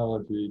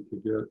technology to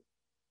get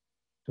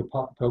to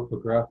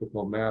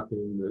topographical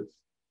mapping that's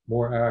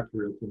more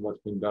accurate than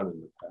what's been done in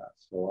the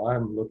past. So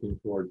I'm looking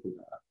forward to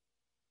that.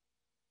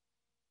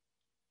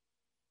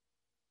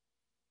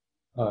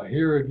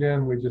 Here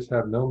again, we just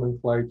have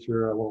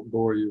nomenclature. I won't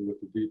bore you with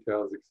the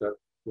details, except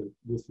that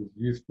this is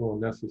useful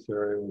and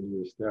necessary when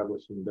you're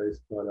establishing base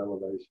flood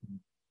elevation.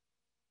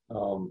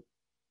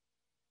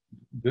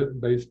 This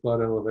base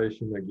flood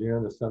elevation,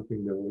 again, is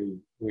something that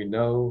we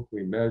know,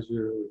 we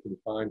measure, we can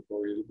find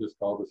for you. Just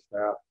call the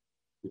staff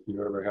if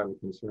you ever have a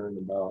concern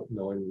about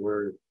knowing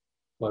where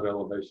flood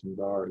elevations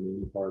are in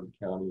any part of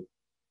the county.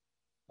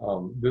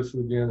 This,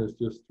 again, is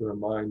just to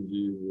remind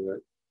you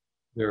that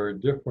there are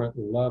different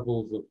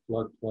levels of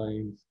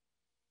floodplains,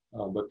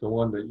 but the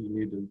one that you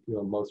need to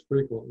deal most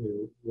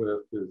frequently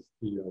with is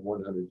the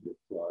 100-year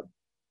flood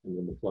and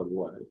then the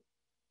floodway.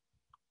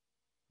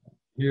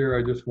 Here,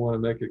 I just want to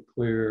make it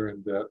clear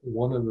that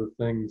one of the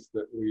things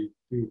that we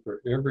do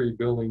for every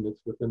building that's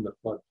within the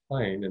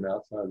floodplain and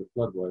outside the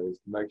floodway is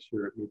to make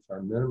sure it meets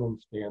our minimum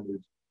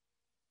standards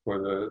for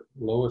the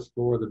lowest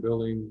floor of the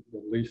building,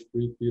 at least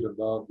 3 feet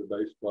above the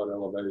base flood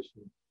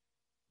elevation,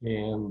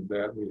 and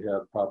that we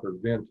have proper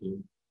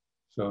venting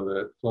so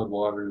that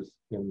floodwaters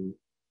can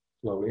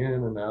flow in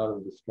and out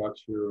of the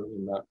structure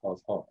and not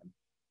cause harm.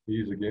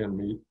 These, again,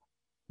 meet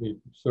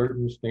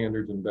certain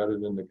standards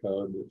embedded in the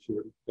code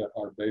that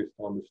are based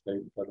on the state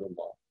and federal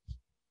laws.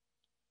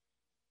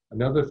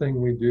 Another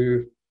thing we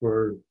do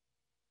for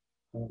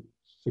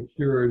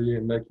security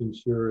and making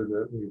sure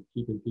that we're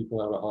keeping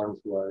people out of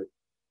harm's way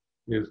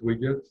is we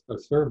get a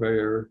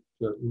surveyor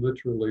to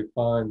literally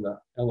find the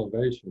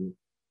elevation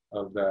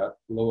of that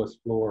lowest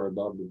floor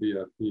above the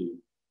BFE,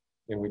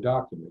 and we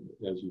document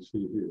it, as you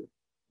see here.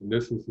 And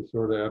this is the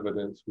sort of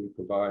evidence we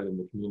provide in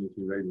the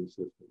community rating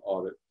system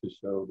audit to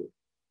show that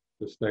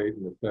the state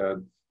and the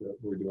feds that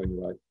we're doing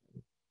the right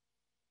thing.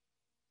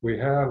 We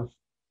have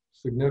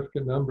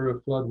significant number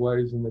of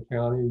floodways in the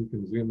county. You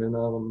can zoom in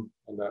on them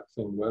on that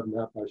same web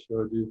map I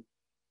showed you.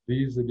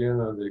 These, again,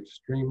 are the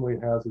extremely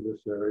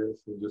hazardous areas,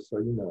 so just so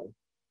you know.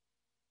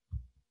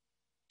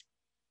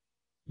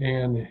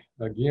 And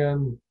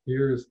again,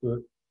 here's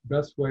the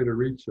best way to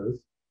reach us.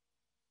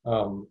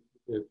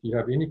 If you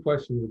have any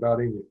questions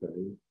about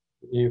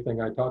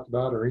anything I talked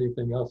about or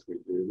anything else we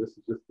do, this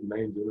is just the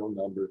main general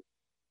number.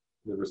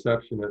 The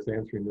receptionist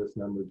answering this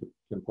number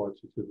can point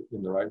you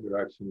in the right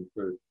direction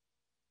for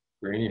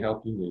any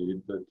help you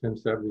need. The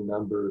 1070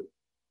 number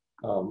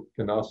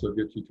can also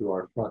get you to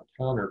our front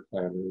counter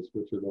planners,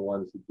 which are the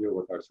ones that deal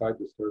with our site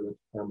disturbance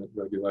permit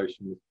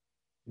regulations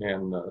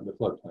and the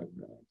floodplain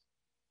regs.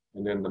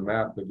 And then the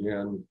map,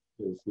 again,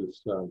 is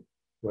this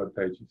web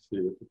page you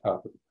see at the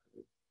top of the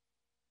page.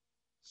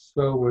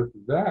 So with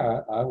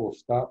that, I will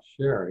stop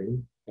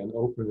sharing and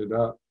open it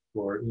up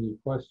for any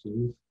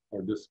questions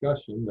or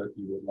discussion that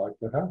you would like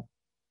to have.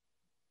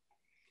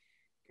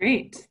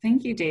 Great.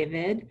 Thank you,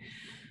 David.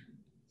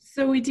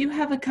 So we do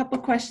have a couple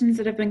questions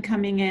that have been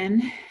coming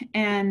in.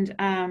 And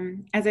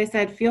as I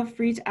said, feel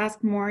free to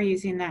ask more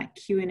using that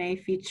Q&A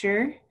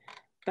feature,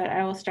 but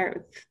I will start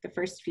with the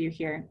first few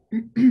here.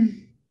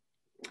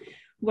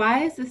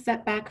 Why is the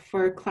setback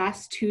for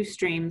Class 2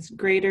 streams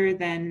greater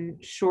than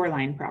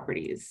shoreline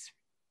properties?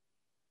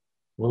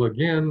 Well,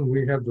 again,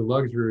 we have the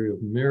luxury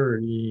of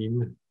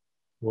mirroring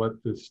what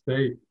the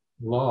state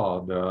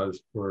law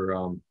does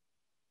for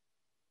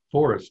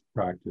forest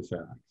practice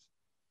acts.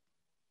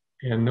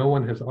 And no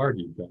one has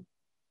argued that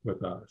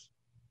with us.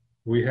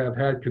 We have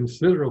had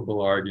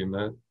considerable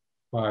argument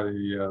by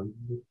the,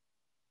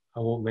 I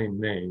won't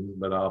name names,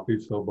 but I'll be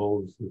so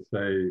bold as to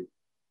say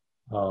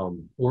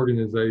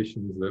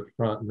organizations that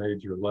front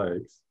major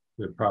lakes,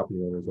 the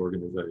property owners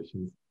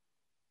organizations,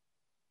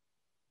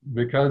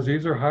 because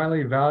these are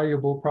highly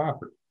valuable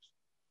properties.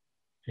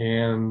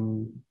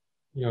 And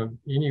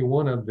any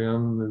one of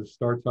them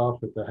starts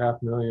off at the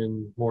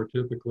 $500,000, more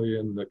typically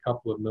in the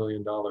couple of $1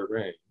 million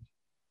range.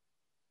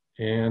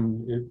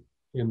 And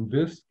in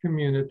this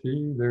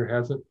community, there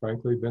hasn't,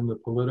 frankly, been the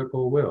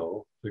political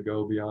will to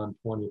go beyond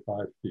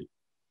 25 feet.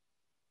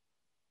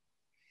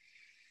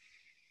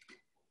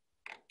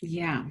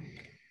 Yeah.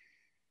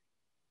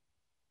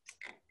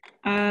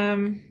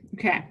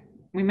 Okay.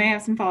 We may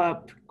have some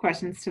follow-up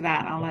questions to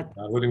that. I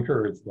would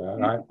encourage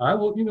that. I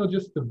will,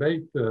 just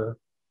debate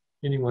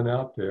anyone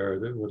out there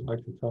that would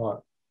like to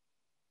talk.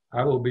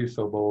 I will be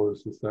so bold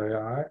as to say,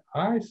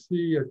 I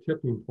see a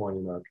tipping point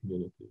in our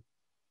community.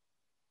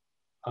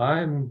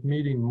 I'm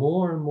meeting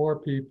more and more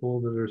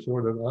people that are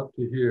sort of up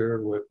to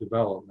here with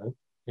development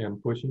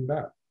and pushing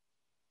back.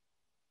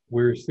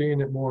 We're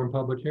seeing it more in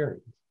public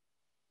hearings.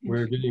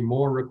 We're getting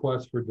more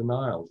requests for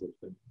denials of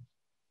things.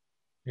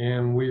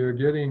 And we are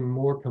getting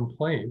more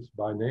complaints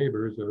by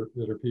neighbors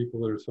that are people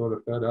that are sort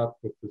of fed up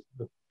with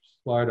the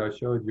slide I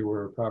showed you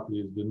where a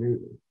property is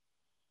denuded.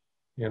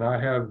 And I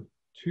have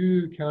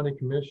 2 county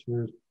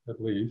commissioners,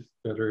 at least,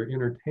 that are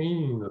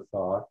entertaining the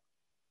thought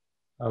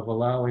of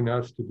allowing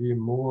us to be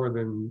more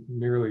than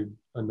merely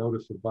a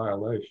notice of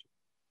violation.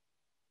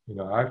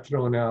 I've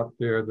thrown out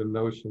there the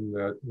notion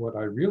that what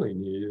I really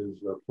need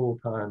is a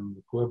full-time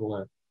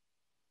equivalent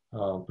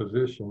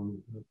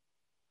position,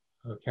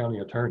 a county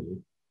attorney,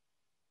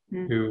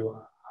 who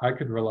I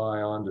could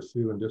rely on to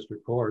sue in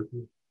district court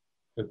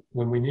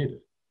when we need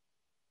it.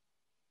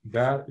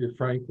 That,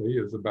 frankly,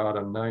 is about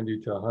a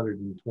 $90,000 to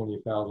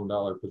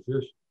 $120,000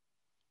 position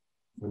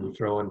when you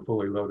throw in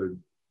fully loaded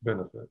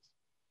benefits.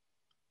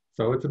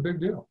 So it's a big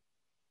deal.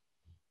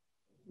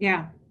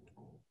 Yeah.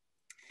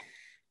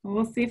 Well,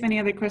 we'll see if any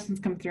other questions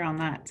come through on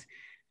that.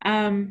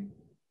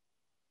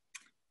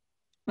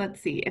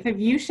 Let's see. If a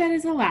view shed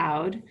is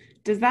allowed,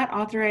 does that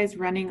authorize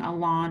running a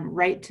lawn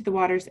right to the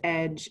water's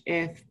edge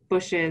if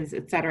bushes,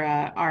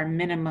 etc., are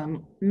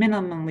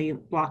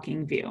minimally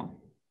blocking view?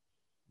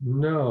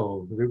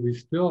 No, we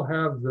still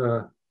have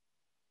the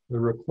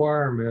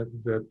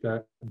requirement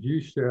that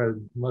view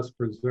shed must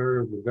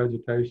preserve the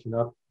vegetation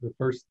up the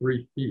first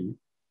 3 feet.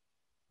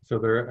 So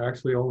they're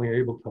actually only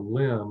able to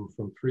limb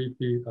from 3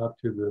 feet up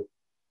to the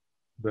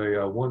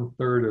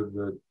 1/3 of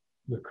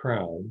the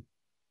crown,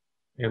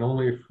 and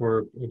only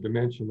for a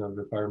dimension of,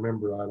 if I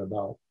remember right,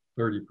 about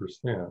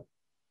 30%.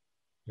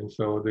 And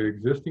so the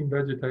existing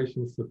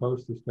vegetation is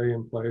supposed to stay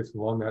in place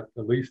along that,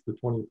 at least the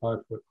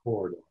 25-foot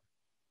corridor,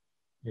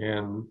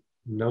 and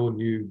no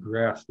new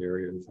grassed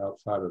areas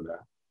outside of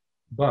that.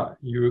 But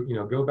you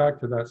go back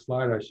to that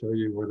slide I showed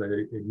you where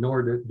they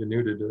ignored it,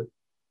 denuded it,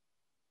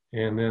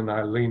 and then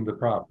I leaned the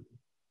property.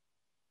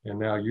 And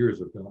now years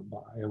have gone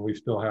by and we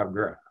still have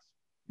grass.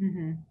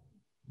 Mm-hmm.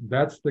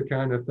 That's the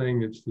kind of thing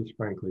that's just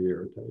frankly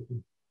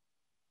irritating.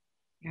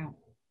 Yeah.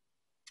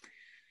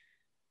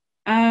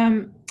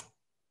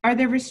 Are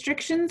there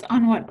restrictions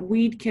on what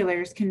weed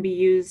killers can be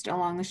used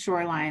along the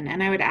shoreline?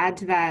 And I would add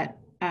to that,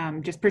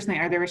 just personally,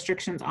 are there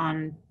restrictions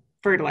on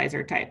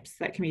fertilizer types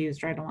that can be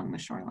used right along the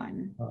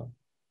shoreline?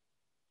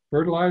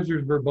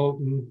 Fertilizers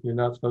verboten, you're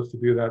not supposed to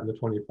do that in the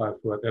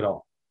 25-foot at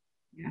all.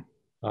 Yeah.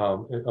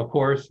 Of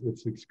course,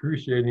 it's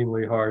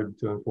excruciatingly hard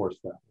to enforce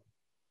that.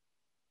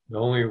 The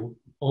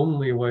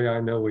only way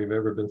I know we've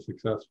ever been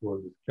successful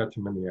is catch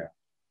them in the act.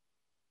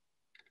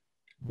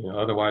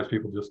 Otherwise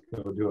people just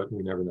go do it and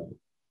we never know.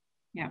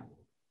 Yeah.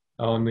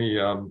 On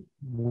the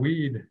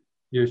weed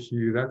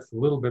issue, that's a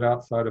little bit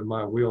outside of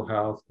my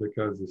wheelhouse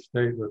because the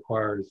state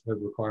has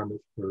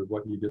requirements for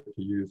what you get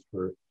to use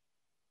for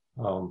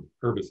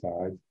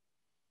herbicides.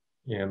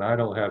 And I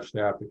don't have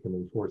staff that can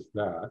enforce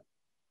that.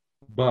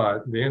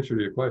 But the answer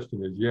to your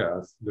question is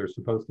yes, they're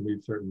supposed to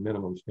meet certain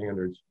minimum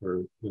standards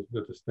that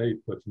the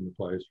state puts into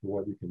place for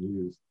what you can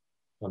use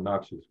on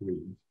noxious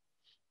weeds.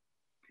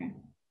 Okay.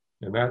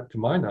 And that, to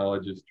my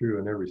knowledge, is true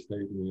in every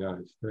state in the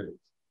United States.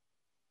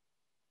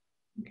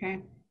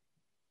 Okay.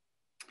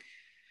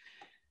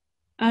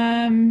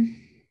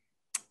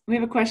 We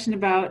have a question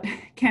about,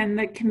 can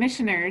the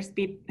commissioners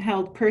be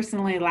held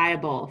personally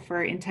liable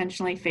for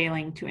intentionally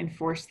failing to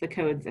enforce the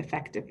codes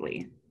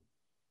effectively?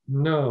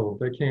 No,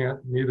 they can't,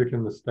 neither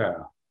can the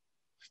staff.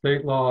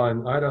 State law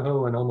in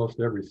Idaho and almost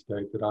every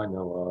state that I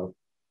know of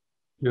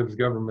gives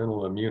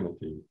governmental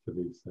immunity to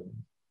these things.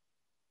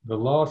 The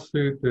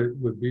lawsuit that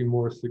would be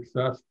more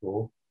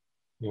successful,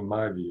 in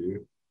my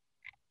view,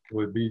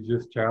 would be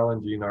just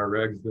challenging our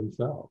regs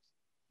themselves.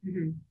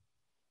 Mm-hmm.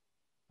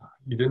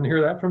 You didn't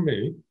hear that from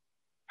me.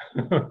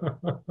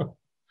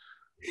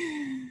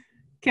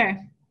 Okay,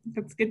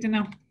 that's good to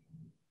know.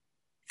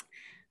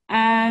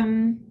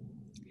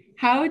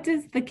 How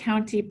does the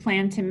county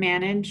plan to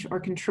manage or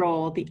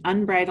control the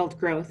unbridled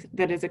growth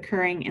that is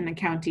occurring in the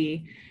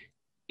county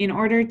in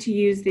order to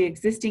use the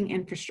existing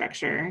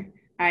infrastructure,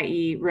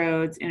 i.e.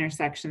 roads,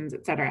 intersections,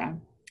 etc.?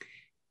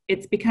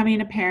 It's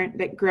becoming apparent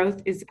that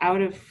growth is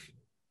outgrowing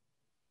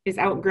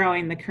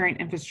the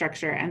current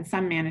infrastructure, and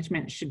some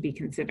management should be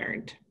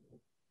considered.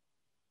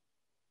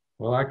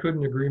 Well, I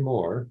couldn't agree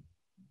more.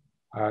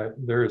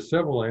 There are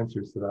several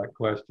answers to that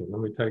question. Let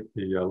me take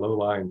the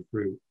low-lying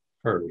fruit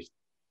first.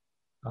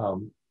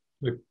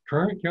 The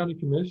current county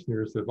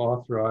commissioners have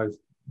authorized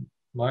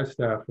my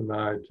staff and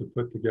I to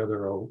put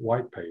together a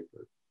white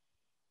paper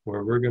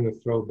where we're going to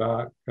throw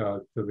back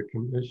to the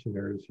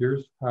commissioners,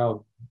 here's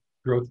how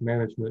growth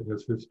management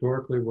has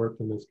historically worked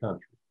in this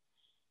country.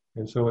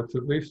 And so it's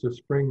at least a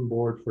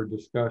springboard for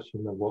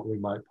discussion of what we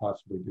might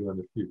possibly do in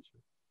the future.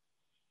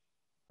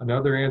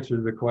 Another answer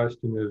to the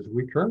question is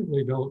we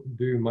currently don't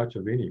do much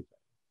of anything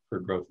for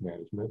growth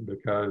management,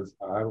 because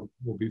I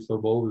will be so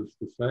bold as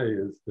to say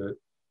is that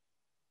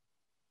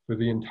for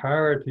the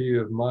entirety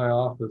of my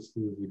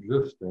office's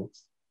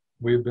existence,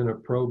 we've been a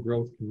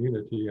pro-growth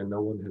community and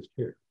no one has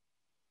cared.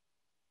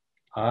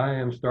 I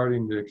am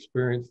starting to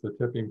experience the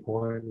tipping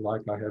point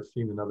like I have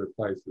seen in other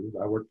places.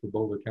 I worked for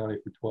Boulder County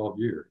for 12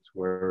 years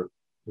where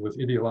it was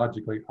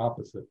ideologically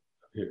opposite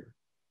of here.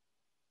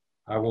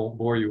 I won't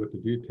bore you with the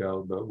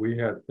details, but we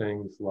had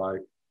things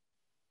like,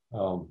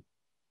 by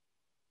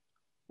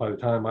the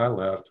time I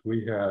left,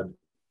 we had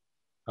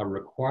a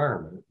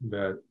requirement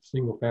that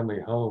single family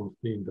homes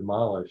being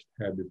demolished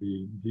had to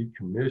be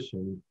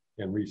decommissioned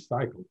and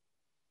recycled.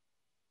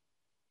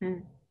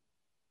 Mm.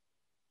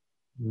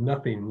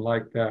 Nothing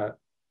like that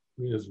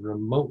is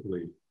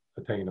remotely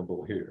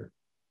attainable here.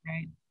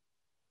 Right.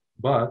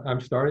 But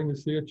I'm starting to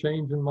see a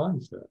change in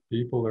mindset.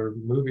 People are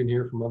moving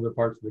here from other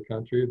parts of the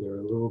country. They're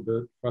a little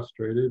bit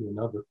frustrated and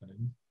other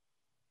things.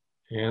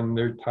 And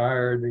they're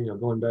tired,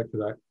 going back to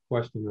that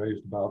question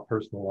raised about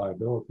personal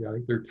liability. I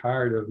think they're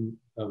tired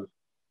of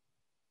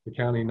the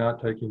county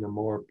not taking a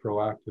more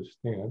proactive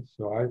stance.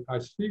 So I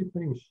see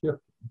things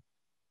shifting.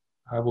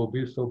 I will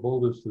be so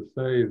bold as to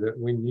say that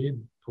we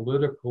need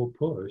political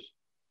push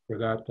for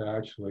that to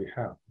actually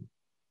happen.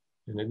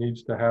 And it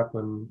needs to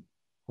happen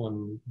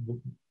on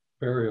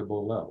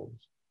variable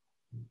levels.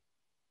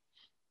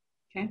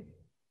 Okay.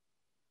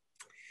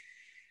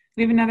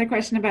 We have another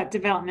question about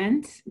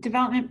development.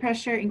 Development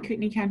pressure in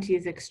Kootenai County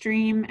is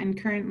extreme,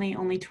 and currently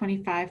only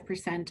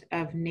 25%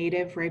 of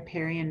native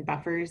riparian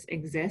buffers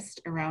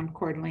exist around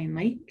Coeur d'Alene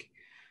Lake.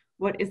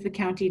 What is the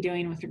county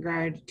doing with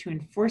regard to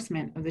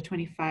enforcement of the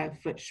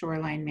 25-foot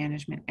shoreline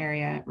management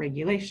area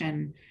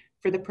regulation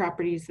for the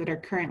properties that are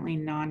currently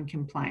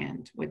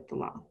non-compliant with the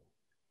law?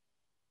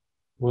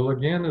 Well,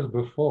 again, as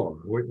before,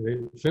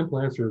 the simple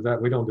answer is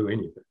that we don't do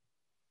anything.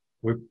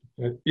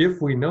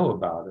 If we know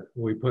about it,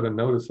 we put a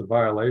notice of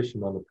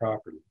violation on the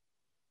property,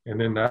 and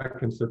then that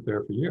can sit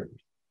there for years.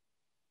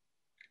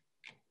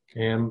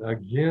 And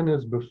again,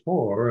 as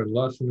before,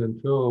 unless and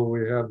until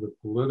we have the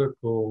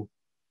political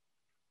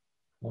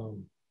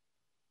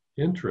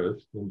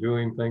interest in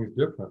doing things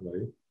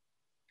differently,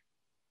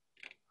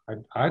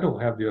 I don't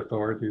have the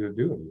authority to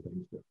do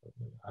anything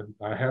differently.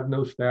 I have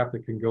no staff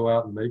that can go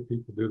out and make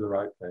people do the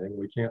right thing.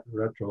 We can't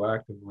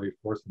retroactively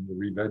force them to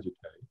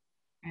revegetate.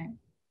 Right.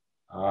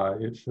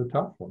 It's a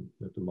tough one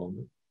at the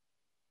moment.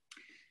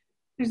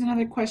 There's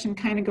another question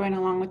kind of going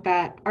along with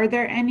that. Are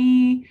there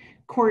any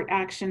court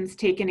actions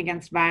taken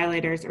against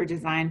violators or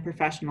design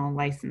professional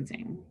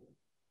licensing?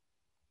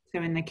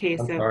 So in the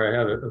case I'm sorry, I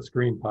had a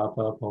screen pop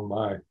up on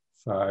my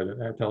side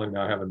telling me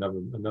I have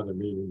another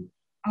meeting.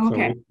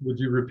 Okay. So would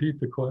you repeat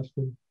the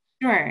question?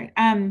 Sure.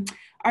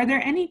 Are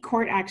there any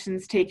court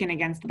actions taken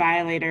against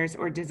violators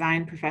or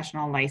design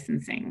professional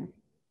licensing?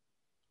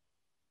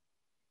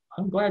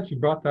 I'm glad you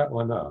brought that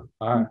one up.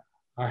 I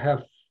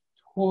have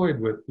toyed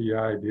with the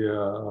idea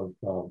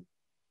of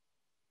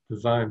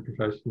design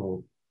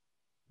professional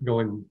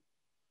going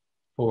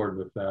forward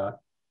with that.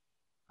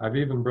 I've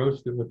even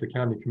broached it with the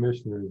county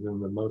commissioners in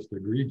the most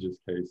egregious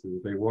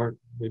cases. They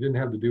didn't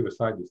have to do with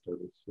site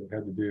disturbance. It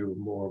had to do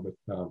more with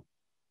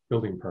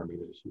building permit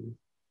issues.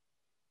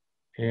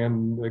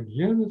 And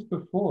again, as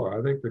before,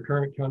 I think the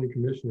current county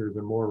commissioners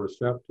are more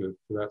receptive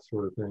to that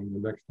sort of thing the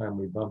next time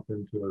we bump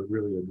into a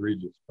really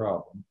egregious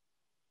problem.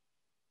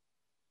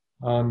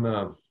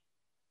 I'm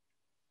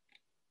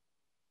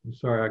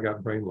sorry, I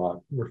got brain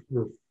locked.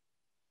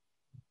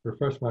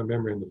 Refresh my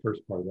memory in the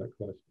first part of that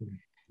question.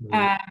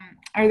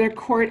 Are there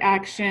court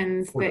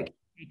actions that can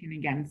be taken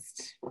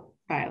against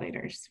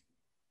violators?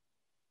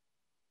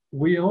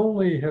 We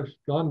only have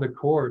gone to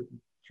court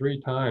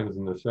 3 times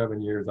in the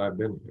 7 years I've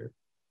been here.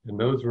 And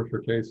those were for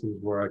cases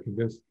where I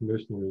convinced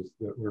commissioners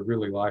that were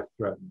really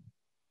life-threatening.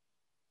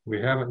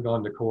 We haven't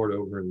gone to court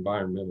over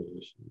environmental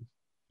issues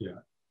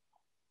yet.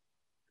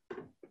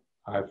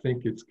 I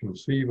think it's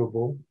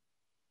conceivable,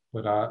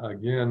 but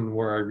again,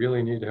 where I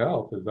really need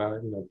help is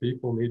that,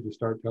 people need to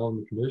start telling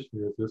the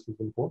commissioners this is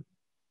important.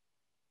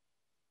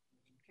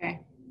 Okay.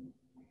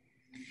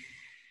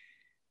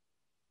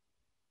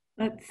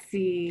 Let's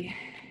see.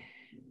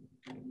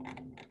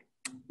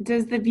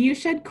 Does the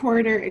viewshed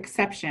corridor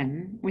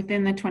exception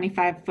within the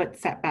 25-foot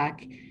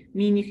setback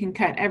mean you can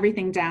cut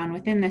everything down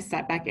within this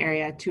setback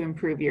area to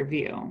improve your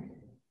view?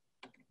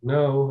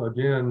 No,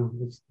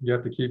 again, you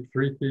have to keep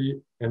 3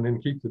 feet and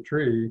then keep the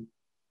tree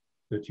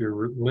that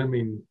you're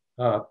limbing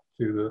up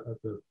to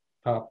the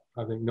top,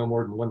 I think no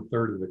more than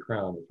 1/3 of the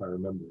crown, if I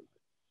remember.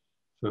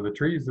 So the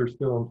trees are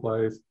still in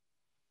place.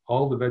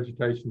 All the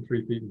vegetation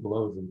 3 feet and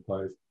below is in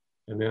place.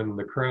 And then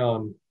the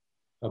crown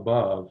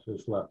above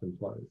is left in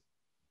place.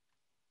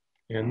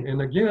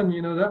 And again,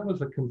 that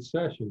was a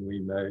concession we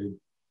made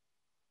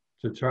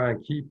to try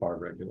and keep our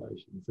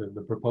regulations. And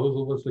the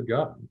proposal was a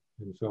gun.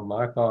 And so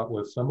my thought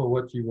was some of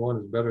what you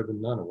want is better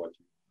than none of what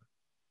you want.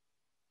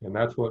 And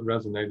that's what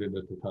resonated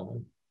at the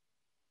time.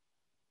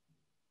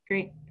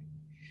 Great.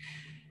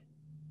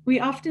 We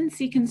often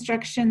see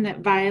construction that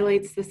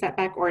violates the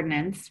setback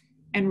ordinance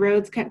and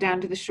roads cut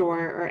down to the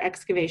shore or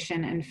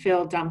excavation and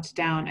fill dumped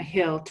down a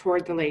hill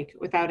toward the lake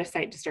without a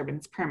site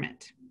disturbance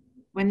permit.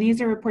 When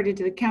these are reported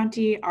to the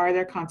county, are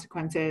there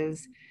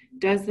consequences?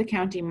 Does the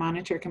county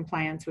monitor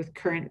compliance with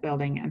current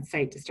building and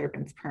site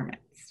disturbance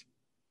permits?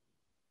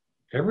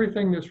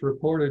 Everything that's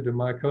reported to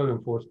my code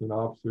enforcement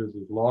officers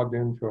is logged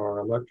into our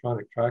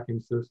electronic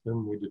tracking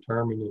system. We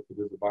determine if it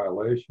is a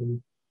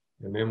violation,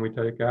 and then we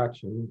take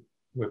action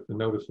with the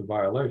notice of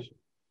violation.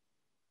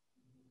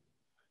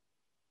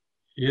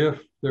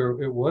 If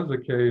it was a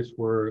case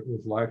where it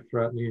was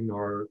life-threatening,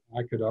 or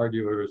I could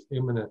argue there was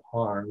imminent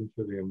harm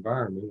to the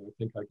environment, I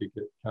think I could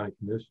get county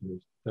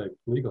commissioners to take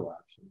legal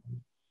action.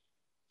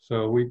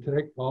 So we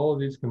take all of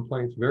these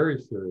complaints very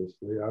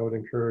seriously. I would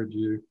encourage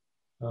you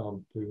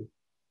to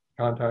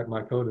contact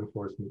my code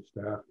enforcement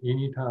staff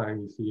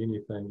anytime you see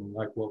anything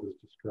like what was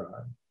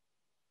described.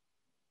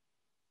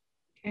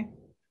 Okay.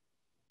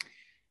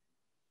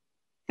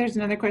 There's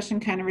another question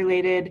kind of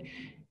related.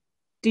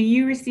 Do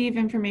you receive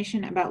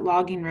information about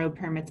logging road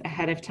permits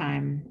ahead of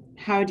time?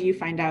 How do you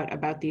find out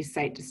about these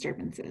site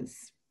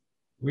disturbances?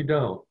 We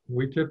don't.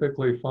 We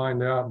typically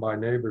find out by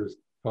neighbors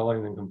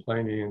calling and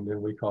complaining, and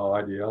then we call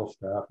IDL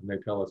staff and they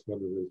tell us whether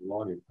there's a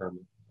logging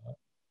permit or not.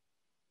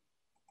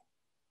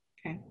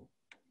 Okay.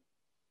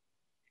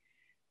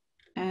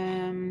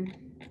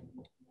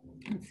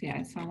 Let's see,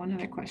 I saw one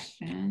other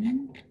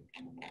question.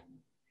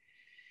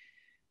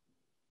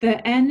 The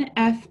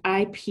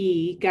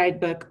NFIP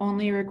guidebook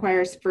only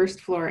requires first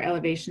floor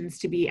elevations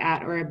to be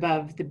at or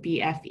above the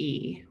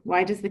BFE.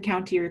 Why does the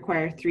county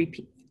require 3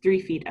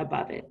 feet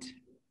above it?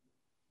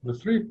 The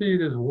 3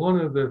 feet is one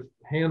of the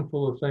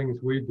handful of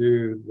things we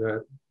do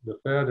that the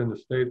Fed and the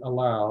state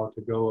allow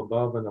to go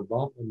above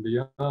and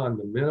beyond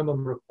the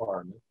minimum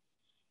requirement.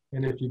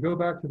 And if you go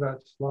back to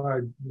that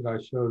slide that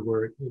I showed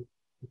where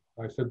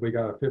I said we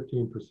got a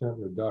 15%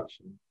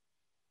 reduction,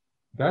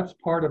 that's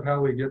part of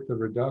how we get the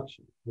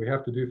reduction. We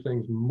have to do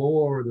things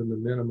more than the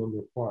minimum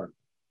requirement.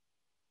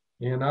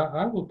 And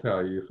I will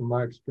tell you from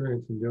my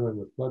experience in dealing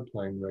with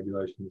floodplain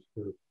regulations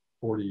for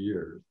 40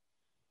 years,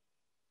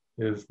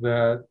 is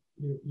that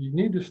you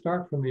need to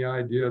start from the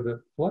idea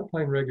that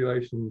floodplain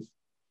regulations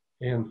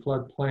and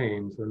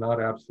floodplains are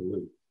not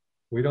absolute.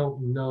 We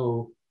don't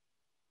know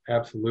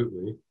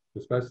absolutely,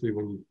 especially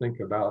when you think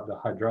about the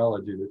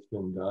hydrology that's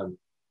been done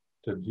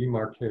to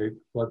demarcate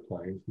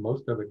floodplains.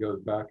 Most of it goes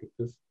back at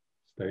this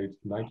stage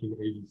to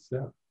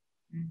 1987.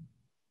 Mm-hmm.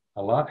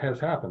 A lot has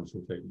happened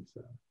since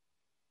 87.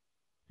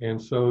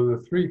 And so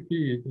the 3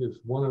 feet is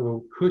one of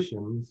the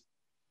cushions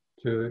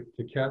to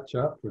catch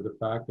up for the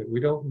fact that we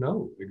don't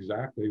know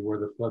exactly where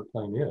the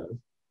floodplain is.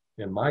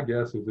 And my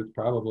guess is it's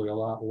probably a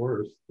lot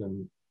worse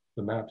than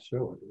the maps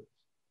show it is.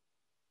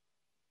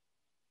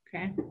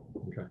 Okay.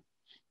 Okay.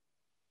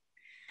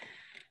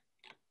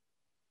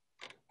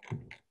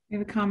 We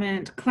have a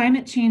comment.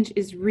 Climate change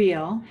is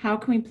real. How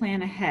can we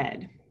plan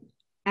ahead?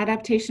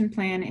 Adaptation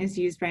plan is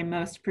used by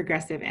most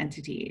progressive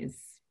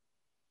entities.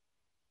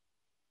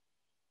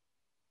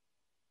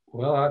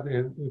 Well, at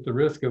the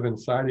risk of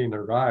inciting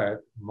a riot,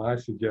 my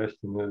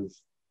suggestion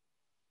is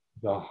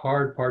the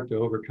hard part to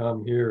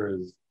overcome here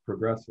is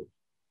progressive.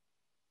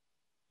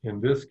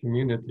 In this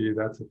community,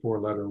 that's a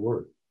 4-letter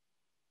word.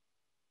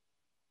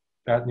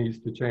 That needs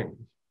to change.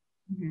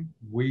 Mm-hmm.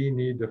 We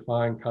need to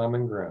find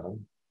common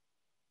ground.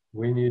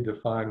 We need to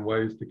find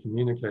ways to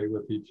communicate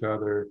with each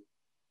other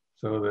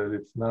so that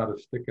it's not a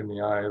stick in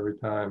the eye every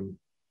time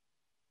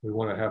we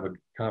want to have a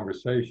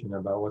conversation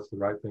about what's the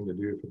right thing to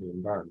do for the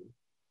environment.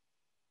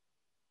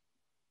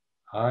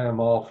 I am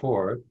all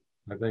for it.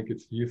 I think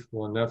it's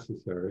useful and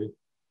necessary.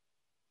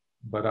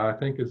 But I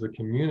think as a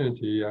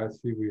community, I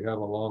see we have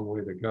a long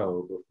way to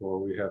go before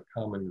we have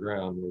common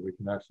ground where we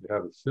can actually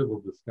have a civil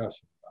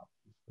discussion about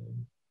these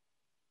things.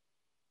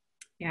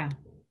 Yeah.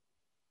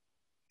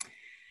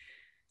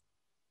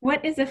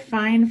 What is a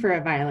fine for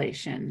a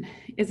violation?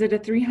 Is it a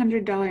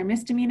 $300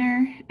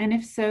 misdemeanor? And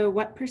if so,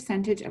 what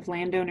percentage of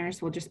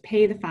landowners will just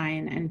pay the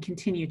fine and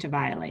continue to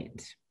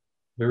violate?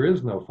 There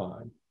is no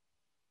fine.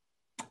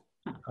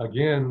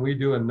 Again, we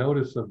do a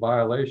notice of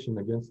violation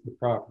against the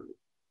property.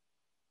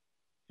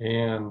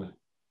 And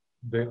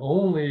the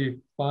only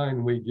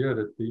fine we get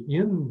at the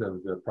end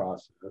of the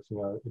process,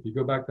 if you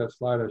go back to that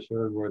slide I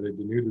showed where they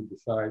denuded the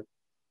site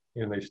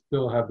and they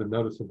still have the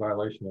notice of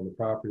violation on the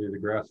property, the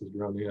grass is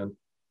grown in,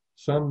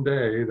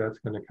 someday that's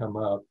going to come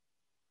up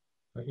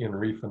in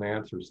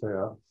refinance or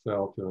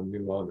sell to a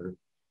new owner.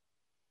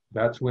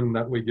 That's when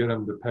we get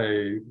them to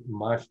pay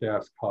my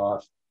staff's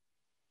cost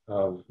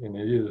of, and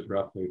it is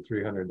roughly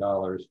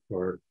 $300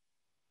 for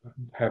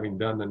having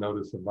done the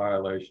notice of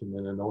violation,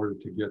 and in order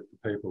to get the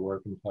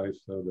paperwork in place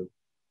so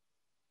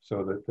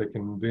that they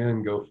can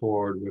then go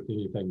forward with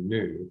anything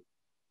new.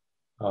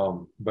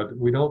 But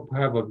we don't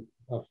have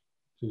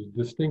to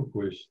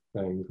distinguish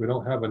things. We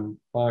don't have a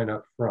fine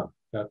up front.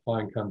 That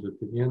fine comes at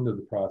the end of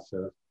the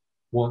process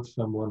once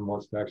someone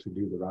wants to actually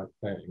do the right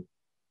thing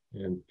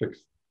and fix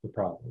the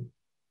problem.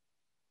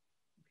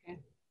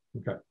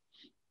 Okay.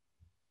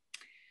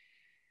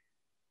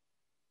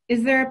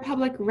 Is there a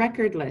public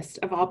record list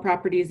of all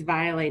properties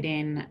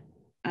violating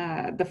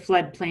the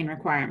floodplain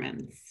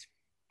requirements?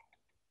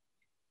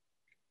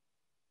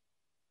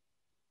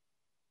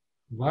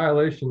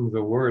 Violation is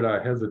a word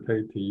I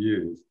hesitate to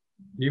use.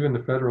 Even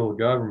the federal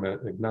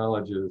government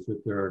acknowledges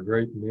that there are a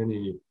great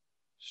many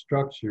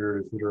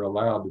structures that are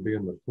allowed to be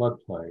in the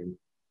floodplain.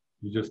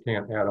 You just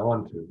can't add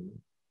on to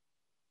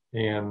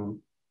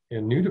them.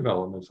 And new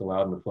developments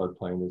allowed in the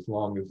floodplain as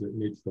long as it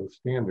meets those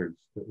standards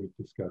that we've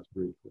discussed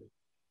briefly.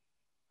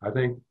 I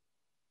think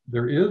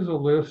there is a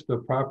list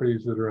of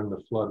properties that are in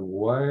the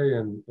floodway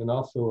and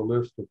also a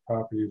list of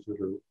properties that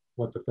are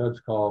what the feds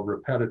call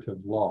repetitive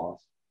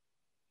loss.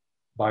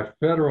 By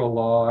federal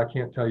law, I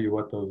can't tell you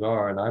what those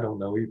are, and I don't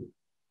know either.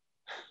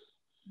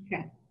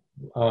 Okay.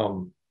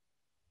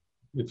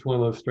 It's one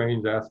of those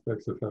strange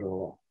aspects of federal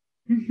law.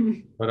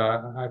 But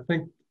I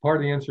think part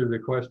of the answer to the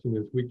question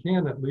is we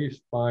can at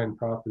least find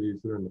properties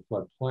that are in the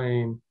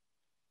floodplain,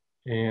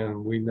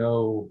 and we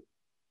know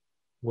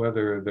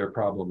whether they're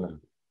problematic.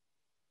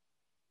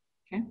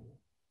 Okay.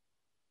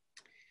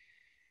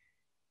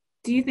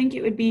 Do you think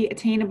it would be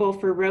attainable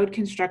for road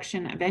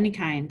construction of any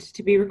kind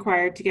to be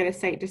required to get a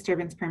site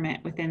disturbance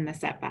permit within the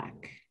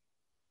setback?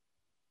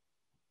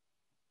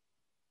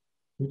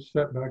 Which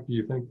setback do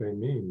you think they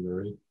mean,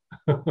 Marie?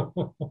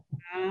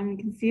 We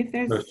can see if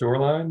there's the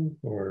shoreline,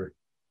 or?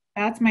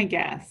 That's my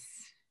guess.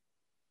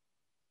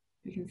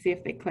 We can see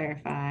if they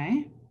clarify.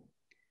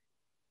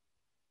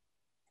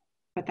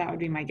 But that would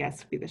be my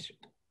guess. Would be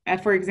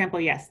for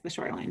example, yes, the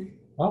shoreline.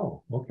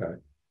 Oh, okay.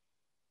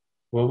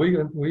 Well,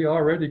 we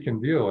already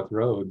can deal with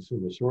roads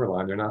in the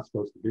shoreline. They're not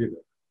supposed to be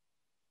there.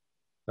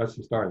 That's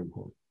the starting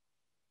point.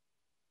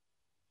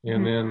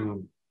 And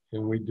then,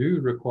 and we do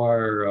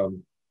require,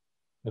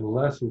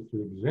 unless it's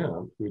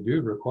exempt, we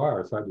do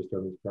require a site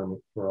disturbance permit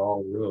for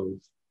all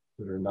roads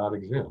that are not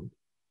exempt.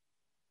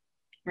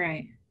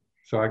 Right.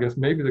 So I guess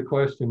maybe the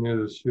question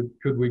is,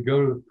 could we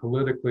go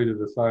politically to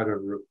the side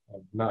of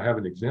not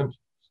having exemptions?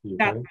 Do you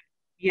think?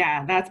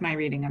 Yeah, that's my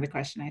reading of the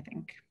question, I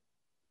think.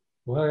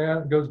 Well, yeah,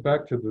 it goes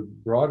back to the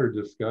broader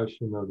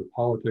discussion of the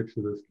politics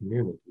of this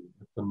community.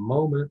 At the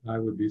moment, I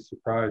would be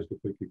surprised if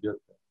we could get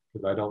there,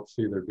 because I don't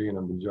see there being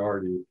a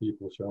majority of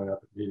people showing up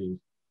at meetings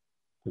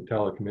to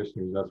tell the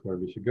commissioners that's where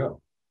we should go.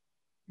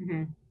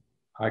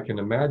 I can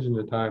imagine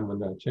a time when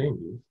that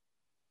changes.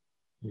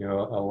 You know,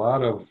 a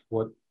lot of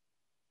what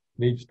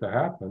needs to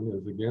happen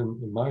is, again,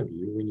 in my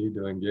view, we need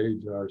to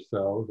engage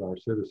ourselves, our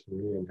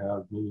citizenry, and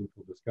have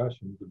meaningful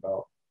discussions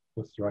about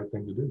what's the right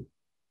thing to do.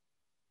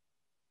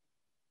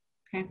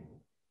 Okay.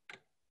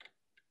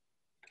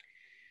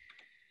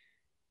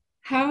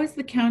 How is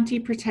the county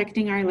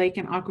protecting our lake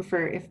and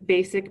aquifer if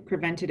basic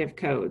preventative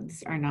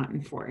codes are not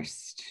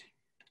enforced?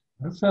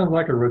 That sounds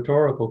like a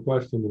rhetorical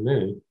question to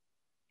me.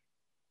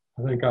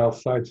 I think I'll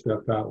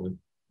sidestep that one.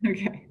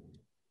 Okay.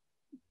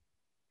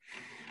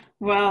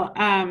 Well,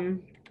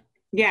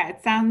 yeah,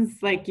 it sounds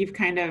like you've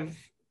kind of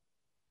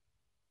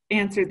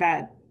answered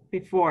that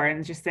before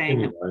and just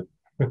saying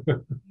anyway.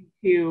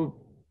 to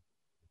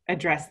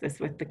address this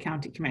with the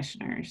county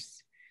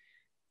commissioners.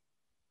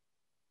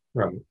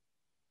 Right.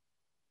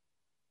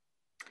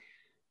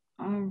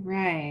 All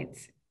right.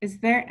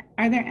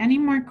 Are there any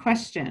more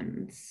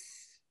questions?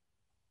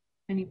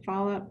 Any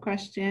follow-up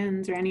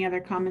questions or any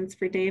other comments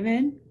for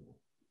David?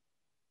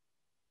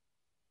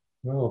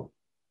 Well,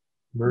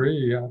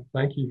 Marie,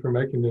 thank you for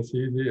making this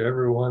easy.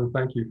 Everyone,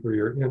 thank you for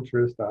your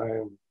interest. I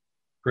am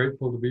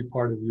grateful to be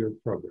part of your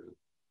program.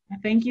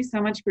 Thank you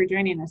so much for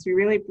joining us. We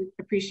really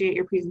appreciate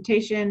your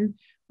presentation.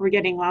 We're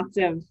getting lots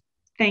of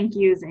thank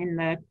yous in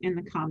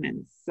the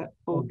comments. So,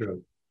 oh,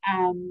 good.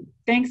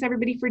 Thanks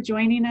everybody for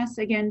joining us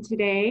again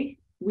today.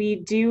 We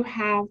do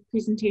have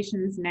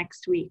presentations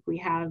next week. We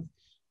have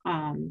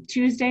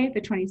Tuesday,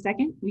 the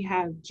 22nd, we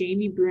have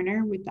Jamie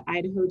Bruner with the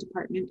Idaho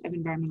Department of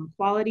Environmental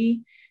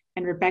Quality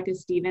and Rebecca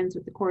Stevens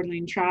with the Coeur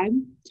d'Alene Tribe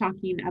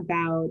talking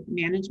about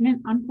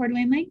management on Coeur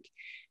d'Alene Lake.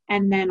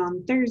 And then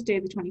on Thursday,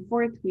 the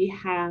 24th, we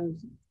have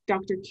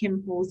Dr.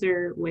 Kim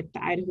Holzer with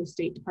the Idaho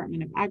State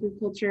Department of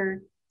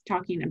Agriculture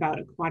talking about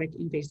aquatic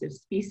invasive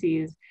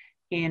species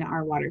in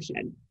our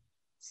watershed.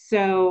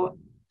 So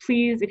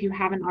please, if you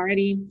haven't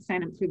already,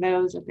 sign up for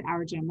those at the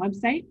OurGem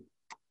website.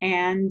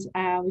 And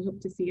we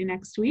hope to see you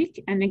next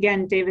week. And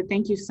again, David,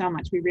 thank you so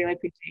much. We really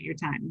appreciate your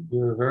time.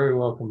 You're very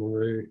welcome,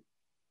 Marie.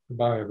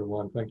 Goodbye,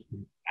 everyone. Thank you.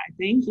 Bye.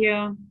 Thank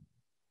you.